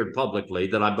have shared publicly.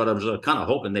 But I was kind of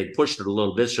hoping they pushed it a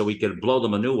little bit so we could blow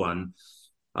them a new one.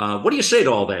 What do you say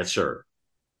to all that, sir?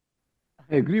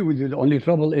 I agree with you. The only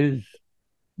trouble is,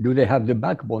 do they have the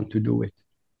backbone to do it?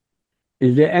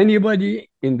 Is there anybody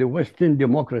in the Western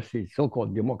democracies,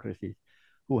 so-called democracies,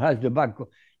 who has the backbone?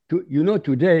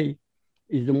 Today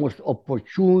is the most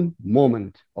opportune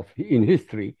moment in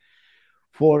history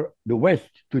for the West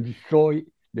to destroy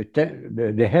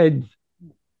the heads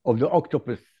of the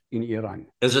octopus in Iran.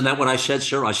 Isn't that what I said,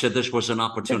 sir? I said this was an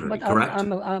opportunity, but correct?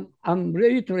 I'm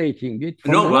reiterating it.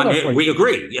 No, we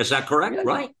agree. Is that correct? Yeah,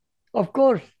 right? Of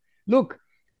course. Look,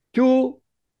 2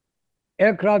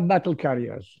 aircraft battle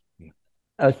carriers,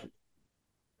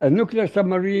 a nuclear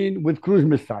submarine with cruise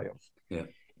missiles. Yeah.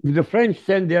 The French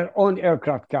send their own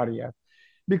aircraft carrier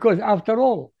because, after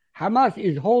all, Hamas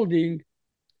is holding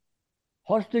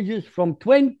hostages from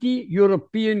 20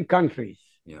 European countries.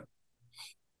 Yeah.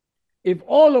 If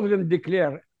all of them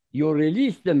declare you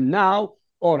release them now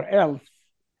or else,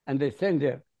 and they send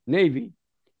their navy,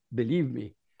 believe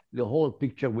me, the whole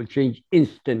picture will change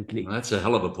instantly. Well, that's a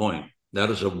hell of a point. That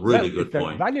is a really good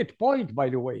point. A valid point, by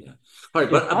the way. Yeah. All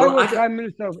right, but I was Prime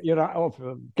Minister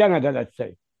of Canada, let's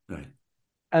say, right,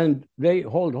 and they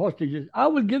hold hostages, I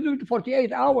will give them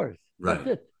 48 hours. Right.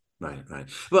 That's it. Right.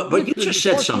 But you just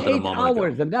said something a moment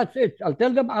hours, ago. And that's it. I'll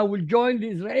tell them I will join the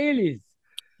Israelis.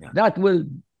 Yeah. That will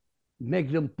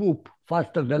make them poop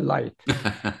faster than light.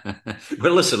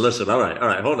 But listen. All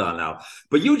right. Hold on now.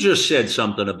 But you just said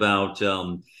something about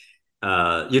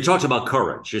you talked about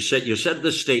courage. You said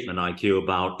this statement, IQ,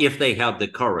 about if they have the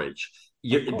courage.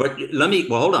 But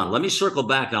hold on. Let me circle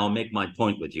back and I'll make my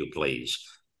point with you, please.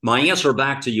 My answer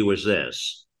back to you is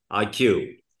this,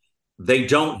 IQ. They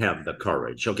don't have the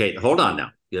courage. Okay, hold on now.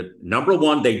 Number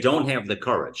one, they don't have the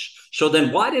courage. So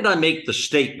then why did I make the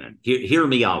statement? Hear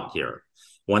me out here.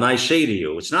 When I say to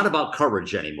you, it's not about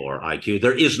courage anymore, IQ.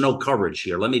 There is no courage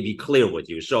here. Let me be clear with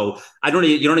you. So you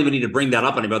don't even need to bring that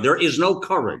up anymore. There is no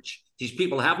courage. These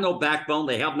people have no backbone.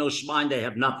 They have no spine. They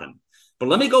have nothing. But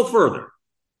let me go further.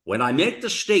 When I make the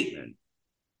statement,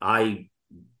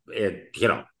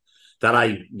 that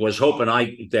I was hoping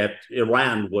that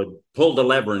Iran would pull the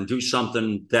lever and do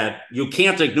something that you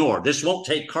can't ignore. This won't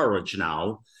take courage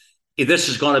now. This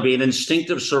is going to be an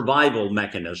instinctive survival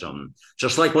mechanism,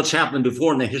 just like what's happened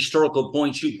before in the historical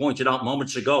points you pointed out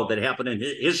moments ago that happened in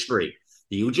history.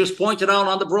 You just pointed out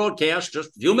on the broadcast just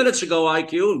a few minutes ago,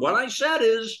 IQ, and what I said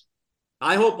is,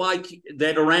 I hope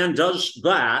that Iran does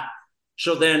that.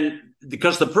 So then,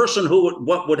 because the person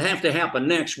what would have to happen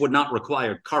next would not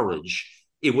require courage.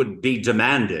 It would be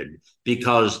demanded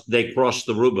because they crossed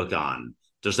the Rubicon.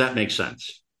 Does that make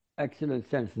sense? Excellent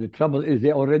sense. The trouble is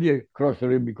they already crossed the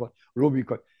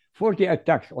Rubicon. 40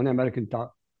 attacks on American town.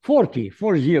 40,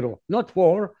 not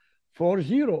 40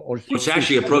 or 60. It's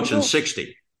actually approaching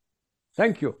 60.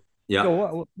 Thank you. Yeah.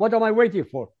 So what am I waiting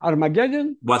for?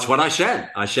 Armageddon? That's what I said.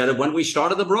 I said it when we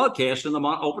started the broadcast in the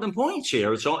opening points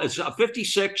here. It's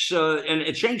 56, and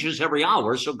it changes every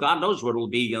hour. So God knows what it'll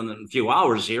be in a few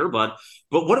hours here. But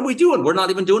what are we doing? We're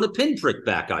not even doing a pinprick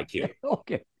back, IQ.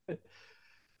 Okay.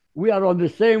 We are on the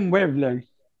same wavelength,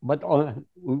 but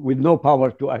with no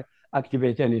power to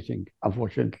activate anything,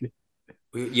 unfortunately.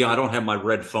 Yeah, I don't have my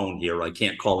red phone here. I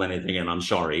can't call anything in. I'm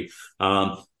sorry.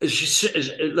 Okay,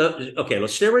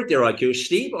 let's stay right there, IQ.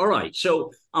 Steve, all right.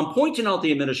 So I'm pointing out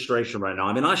the administration right now.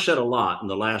 I mean, I said a lot in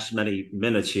the last many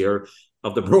minutes here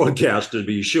of the broadcast, to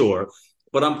be sure.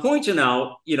 But I'm pointing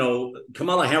out,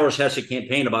 Kamala Harris has a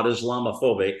campaign about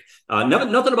Islamophobic,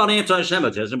 nothing about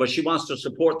anti-Semitism, but she wants to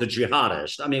support the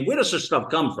jihadists. I mean, where does this stuff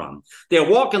come from? They're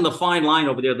walking the fine line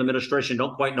over there. The administration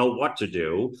don't quite know what to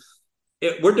do.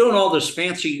 We're doing all this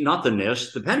fancy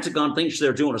nothingness. The Pentagon thinks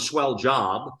they're doing a swell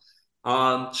job.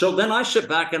 So then I sit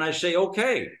back and I say,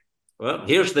 okay, well,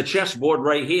 here's the chessboard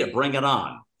right here. Bring it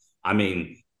on. I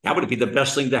mean, that would be the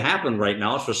best thing to happen right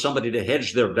now is for somebody to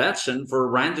hedge their bets and for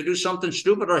Iran to do something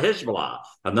stupid or Hezbollah.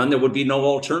 And then there would be no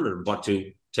alternative but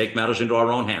to take matters into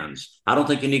our own hands. I don't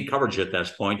think you need coverage at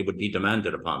this point. It would be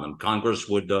demanded upon them. Congress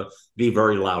would be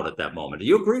very loud at that moment. Do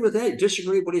you agree with that?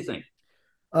 Disagree? What do you think?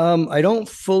 I don't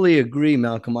fully agree,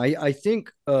 Malcolm. I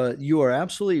think you are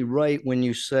absolutely right when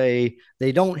you say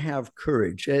they don't have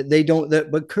courage. They don't.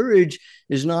 But courage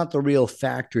is not the real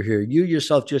factor here. You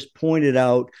yourself just pointed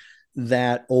out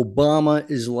that Obama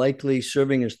is likely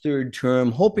serving his third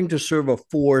term, hoping to serve a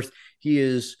fourth. He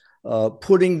is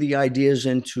putting the ideas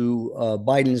into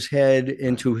Biden's head,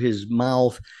 into his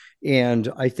mouth. And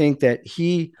I think that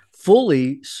he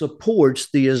fully supports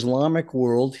the Islamic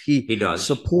world. He does.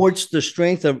 Supports the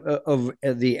strength of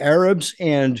the Arabs.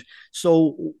 And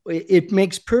so it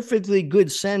makes perfectly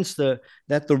good sense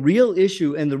that the real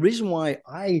issue, and the reason why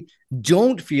I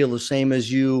don't feel the same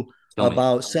as you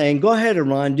about saying, go ahead,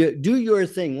 Iran, do your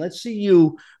thing. Let's see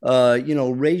you,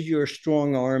 raise your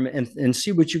strong arm and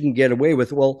see what you can get away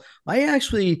with. Well, I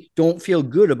actually don't feel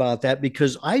good about that,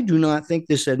 because I do not think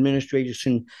this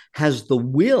administration has the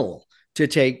will to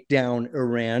take down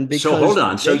Iran. Because so hold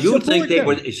on. So you think they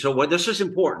would? So what? This is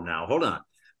important now. Hold on.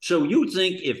 So you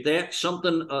think if that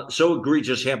something so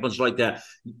egregious happens like that,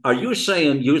 are you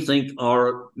saying you think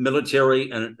our military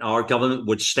and our government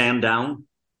would stand down?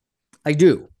 I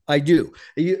do.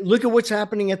 You look at what's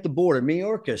happening at the border.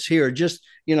 Mayorkas here just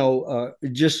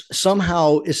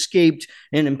somehow escaped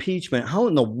an impeachment. How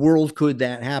in the world could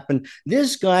that happen?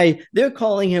 This guy, they're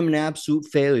calling him an absolute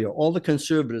failure, all the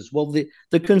conservatives. Well,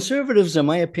 the conservatives, in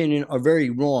my opinion, are very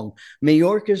wrong.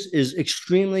 Mayorkas is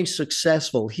extremely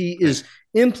successful. He is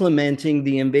implementing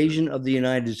the invasion of the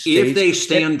United States. If they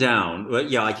stand down,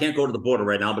 yeah, I can't go to the border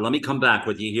right now, but let me come back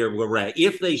with you here where we're at.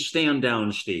 If they stand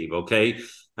down, Steve, okay,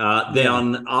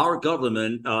 then our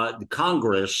government, the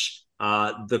Congress,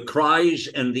 the cries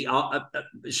and the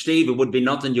Steve, it would be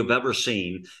nothing you've ever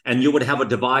seen, and you would have a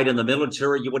divide in the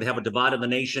military. You would have a divide in the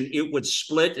nation. It would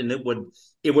split, and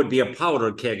it would be a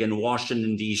powder keg in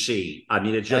Washington D.C. I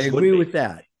mean, it just. I agree with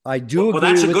that. I do. Well,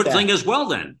 that's a good thing as well,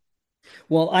 then.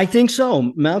 Well, I think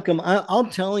so, Malcolm. I'm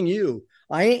telling you,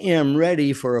 I am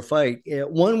ready for a fight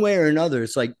one way or another.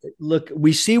 It's like, look,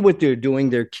 we see what they're doing.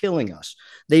 They're killing us.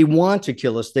 They want to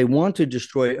kill us. They want to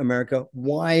destroy America.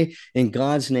 Why in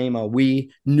God's name are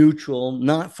we neutral,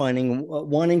 not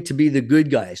wanting to be the good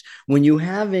guys? When you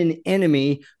have an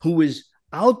enemy who is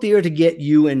out there to get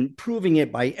you and proving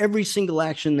it by every single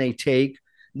action they take,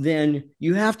 then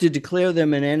you have to declare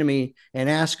them an enemy and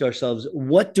ask ourselves,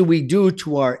 what do we do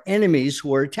to our enemies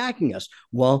who are attacking us?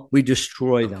 Well, we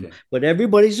destroy them. But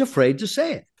everybody's afraid to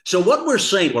say it. So what we're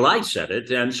saying, well, I said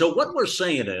it. And so what we're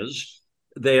saying is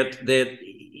that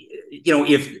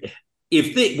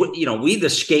if they, we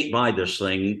escape by this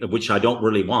thing, which I don't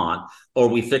really want, or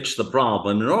we fix the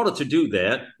problem. In order to do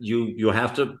that, you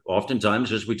have to,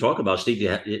 oftentimes, as we talk about,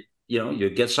 Steve, you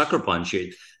get sucker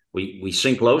punched. We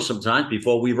sink low sometimes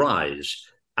before we rise.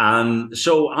 And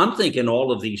so I'm thinking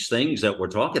all of these things that we're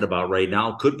talking about right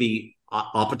now could be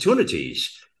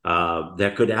opportunities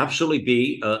that could absolutely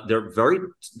be, they're very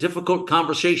difficult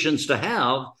conversations to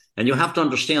have. And you have to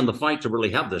understand the fight to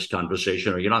really have this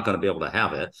conversation, or you're not going to be able to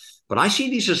have it. But I see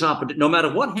these as opportunities. No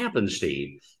matter what happens,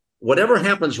 Steve, whatever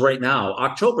happens right now,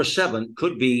 October 7th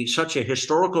could be such a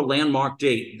historical landmark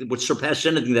date that would surpass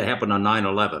anything that happened on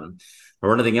 9/11.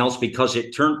 Or anything else, because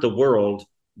it turned the world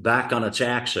back on its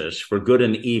axis for good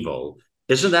and evil.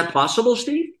 Isn't that possible,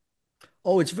 Steve?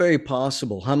 Oh, it's very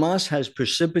possible. Hamas has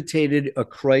precipitated a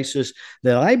crisis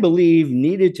that I believe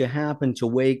needed to happen to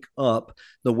wake up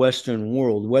the Western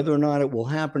world. Whether or not it will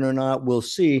happen or not, we'll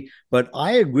see. But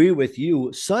I agree with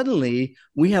you. Suddenly,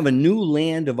 we have a new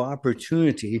land of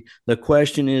opportunity. The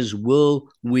question is,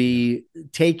 will we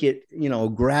take it,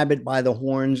 grab it by the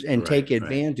horns and take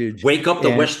advantage? Wake up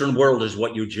the Western world is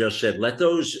what you just said. Let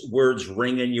those words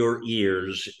ring in your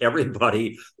ears.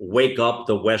 Everybody, wake up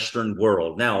the Western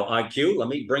world. Now, IQ, let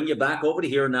me bring you back over to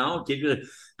here now, get you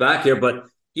back here. But,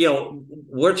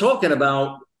 we're talking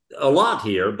about a lot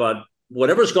here, but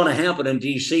whatever's going to happen in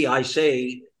D.C., I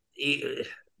say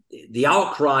the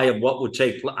outcry of what would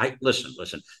take place.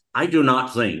 Listen, I do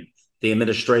not think the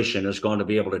administration is going to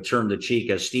be able to turn the cheek,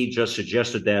 as Steve just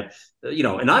suggested that,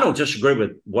 and I don't disagree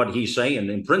with what he's saying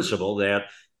in principle, that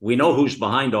we know who's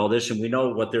behind all this and we know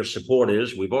what their support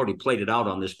is. We've already played it out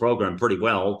on this program pretty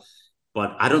well.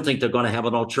 But I don't think they're going to have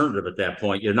an alternative at that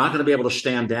point. You're not going to be able to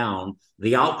stand down.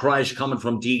 The outcry is coming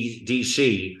from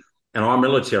D.C. and our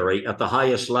military at the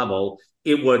highest level.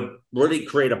 It would really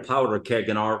create a powder keg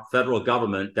in our federal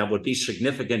government that would be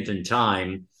significant in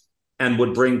time and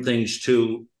would bring things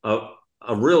to a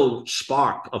real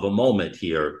spark of a moment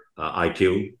here,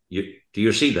 IQ. Do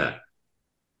you see that?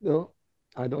 No,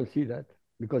 I don't see that,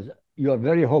 because you are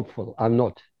very hopeful. I'm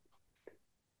not.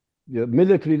 The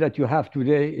military that you have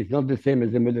today is not the same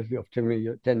as the military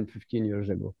of 10, 15 years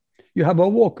ago. You have a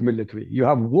woke military. You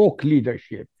have woke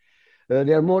leadership.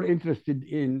 They are more interested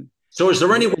in... So is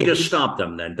there any way to stop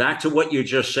them then? Back to what you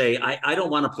just say. I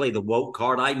don't want to play the woke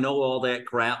card. I know all that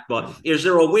crap, but is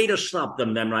there a way to stop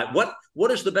them then, right?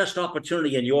 What is the best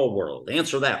opportunity in your world?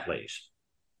 Answer that, please.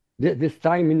 This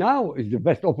time now is the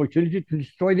best opportunity to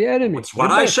destroy the enemy. That's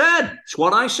what I said. It's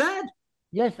what I said.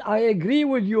 Yes, I agree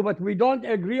with you, but we don't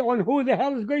agree on who the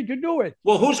hell is going to do it.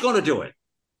 Well, who's going to do it?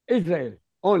 Israel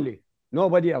only,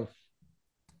 nobody else.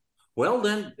 Well,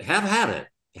 then have had it.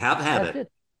 Have had That's it.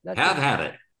 it. That's Have it. had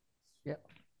it.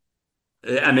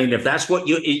 Yeah. I mean, if that's what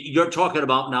you're talking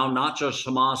about now, not just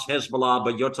Hamas, Hezbollah,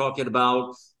 but you're talking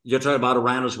about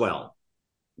Iran as well.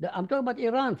 I'm talking about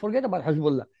Iran. Forget about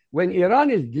Hezbollah. When Iran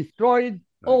is destroyed,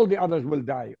 all the others will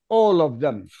die. All of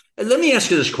them. Let me ask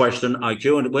you this question,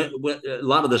 IQ, and a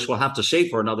lot of this we'll have to save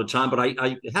for another time, but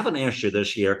I haven't asked you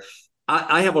this here.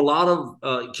 I have a lot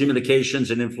of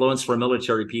communications and influence for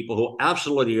military people who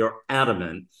absolutely are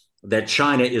adamant that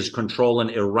China is controlling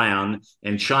Iran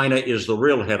and China is the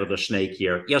real head of the snake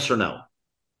here. Yes or no?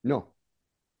 No.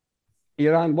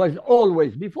 Iran was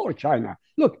always before China.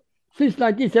 Look, since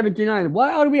 1979,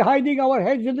 why are we hiding our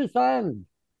heads in the sand?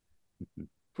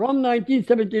 From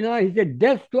 1979, he said,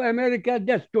 death to America,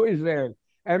 death to Israel.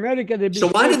 America, so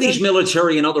why do these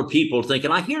military and other people think,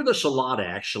 and I hear this a lot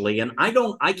actually, and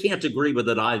I can't agree with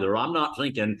it either. I'm not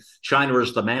thinking China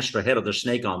is the master head of the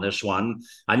snake on this one.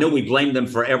 I know we blame them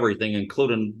for everything,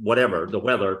 including whatever, the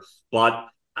weather, but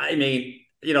I mean,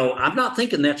 I'm not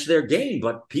thinking that's their game,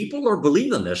 but people are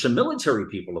believing this, and military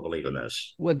people are believing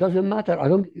this. Well, it doesn't matter.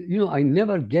 I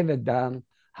never give a damn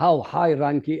how high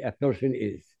ranking a person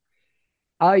is.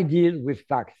 I deal with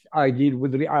facts. I deal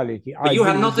with reality. But you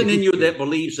have nothing in you that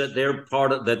believes that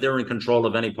they're in control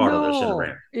of any part of this in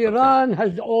Iran. Iran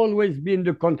has always been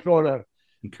the controller.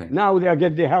 Okay. Now they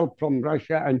get the help from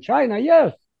Russia and China,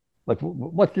 yes. But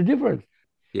what's the difference?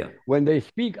 Yeah. When they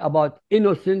speak about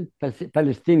innocent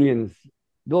Palestinians,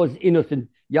 those innocent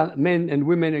young men and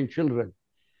women and children,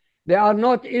 they are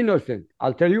not innocent.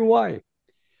 I'll tell you why.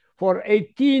 For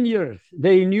 18 years,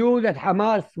 they knew that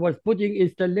Hamas was putting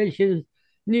installations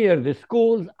near the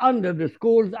schools, under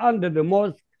the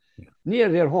mosque, near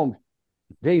their homes.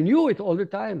 They knew it all the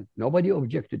time. Nobody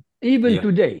objected. Even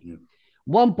today,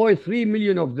 1.3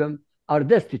 million of them are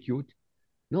destitute.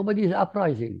 Nobody is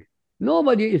uprising.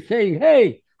 Nobody is saying,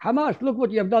 hey, Hamas, look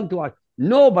what you have done to us.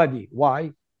 Nobody.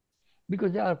 Why?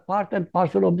 Because they are part and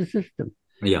parcel of the system.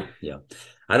 Yeah.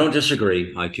 I don't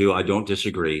disagree, IQ. I don't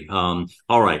disagree. All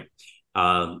right.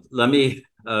 Let me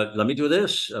do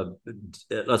this.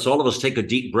 Let's all of us take a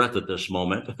deep breath at this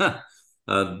moment.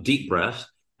 Deep breath.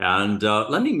 And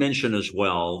let me mention as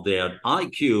well that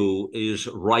IQ is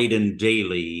writing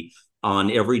daily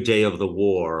on every day of the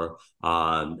war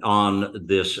on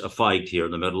this fight here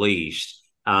in the Middle East.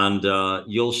 And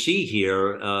you'll see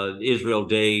here Israel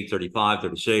Day 35,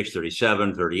 36,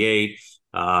 37, 38.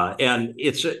 And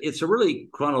it's a really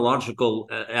chronological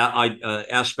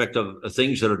aspect of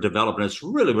things that are developed, and it's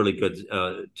really, really good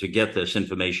to get this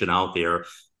information out there.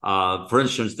 For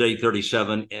instance, Day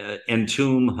 37,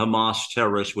 entomb Hamas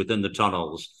terrorists within the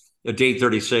tunnels. Day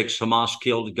 36, Hamas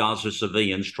killed Gaza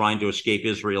civilians trying to escape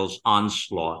Israel's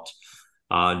onslaught.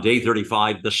 Day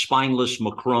 35, the spineless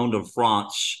Macron of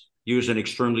France using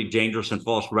extremely dangerous and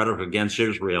false rhetoric against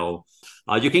Israel.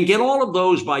 You can get all of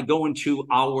those by going to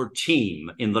our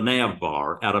team in the nav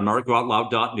bar at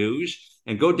AmericaOutloud.news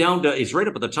and go down to, it's right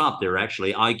up at the top there,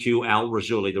 actually, IQ Al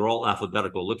Rassouli. They're all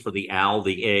alphabetical. Look for the Al,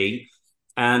 the A,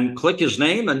 and click his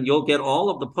name, and you'll get all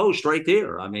of the posts right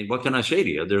there. I mean, what can I say to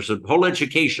you? There's a whole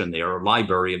education there, a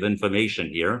library of information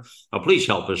here. Please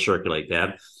help us circulate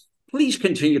that. Please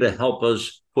continue to help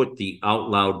us put the out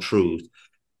loud truth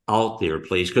out there,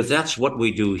 please, because that's what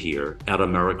we do here at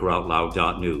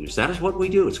AmericaOutloud.news. That is what we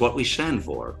do. It's what we stand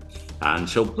for. And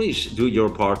so please do your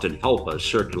part and help us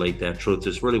circulate that truth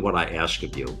is really what I ask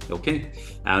of you, okay?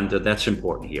 And that's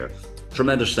important here.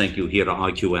 Tremendous thank you here to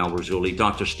IQ Al Rassouli,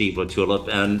 Dr. Steve LaTulip,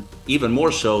 and even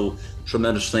more so,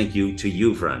 tremendous thank you to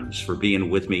you, friends, for being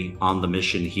with me on the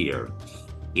mission here.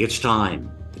 It's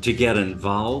time to get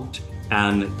involved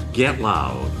and get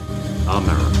loud,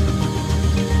 America.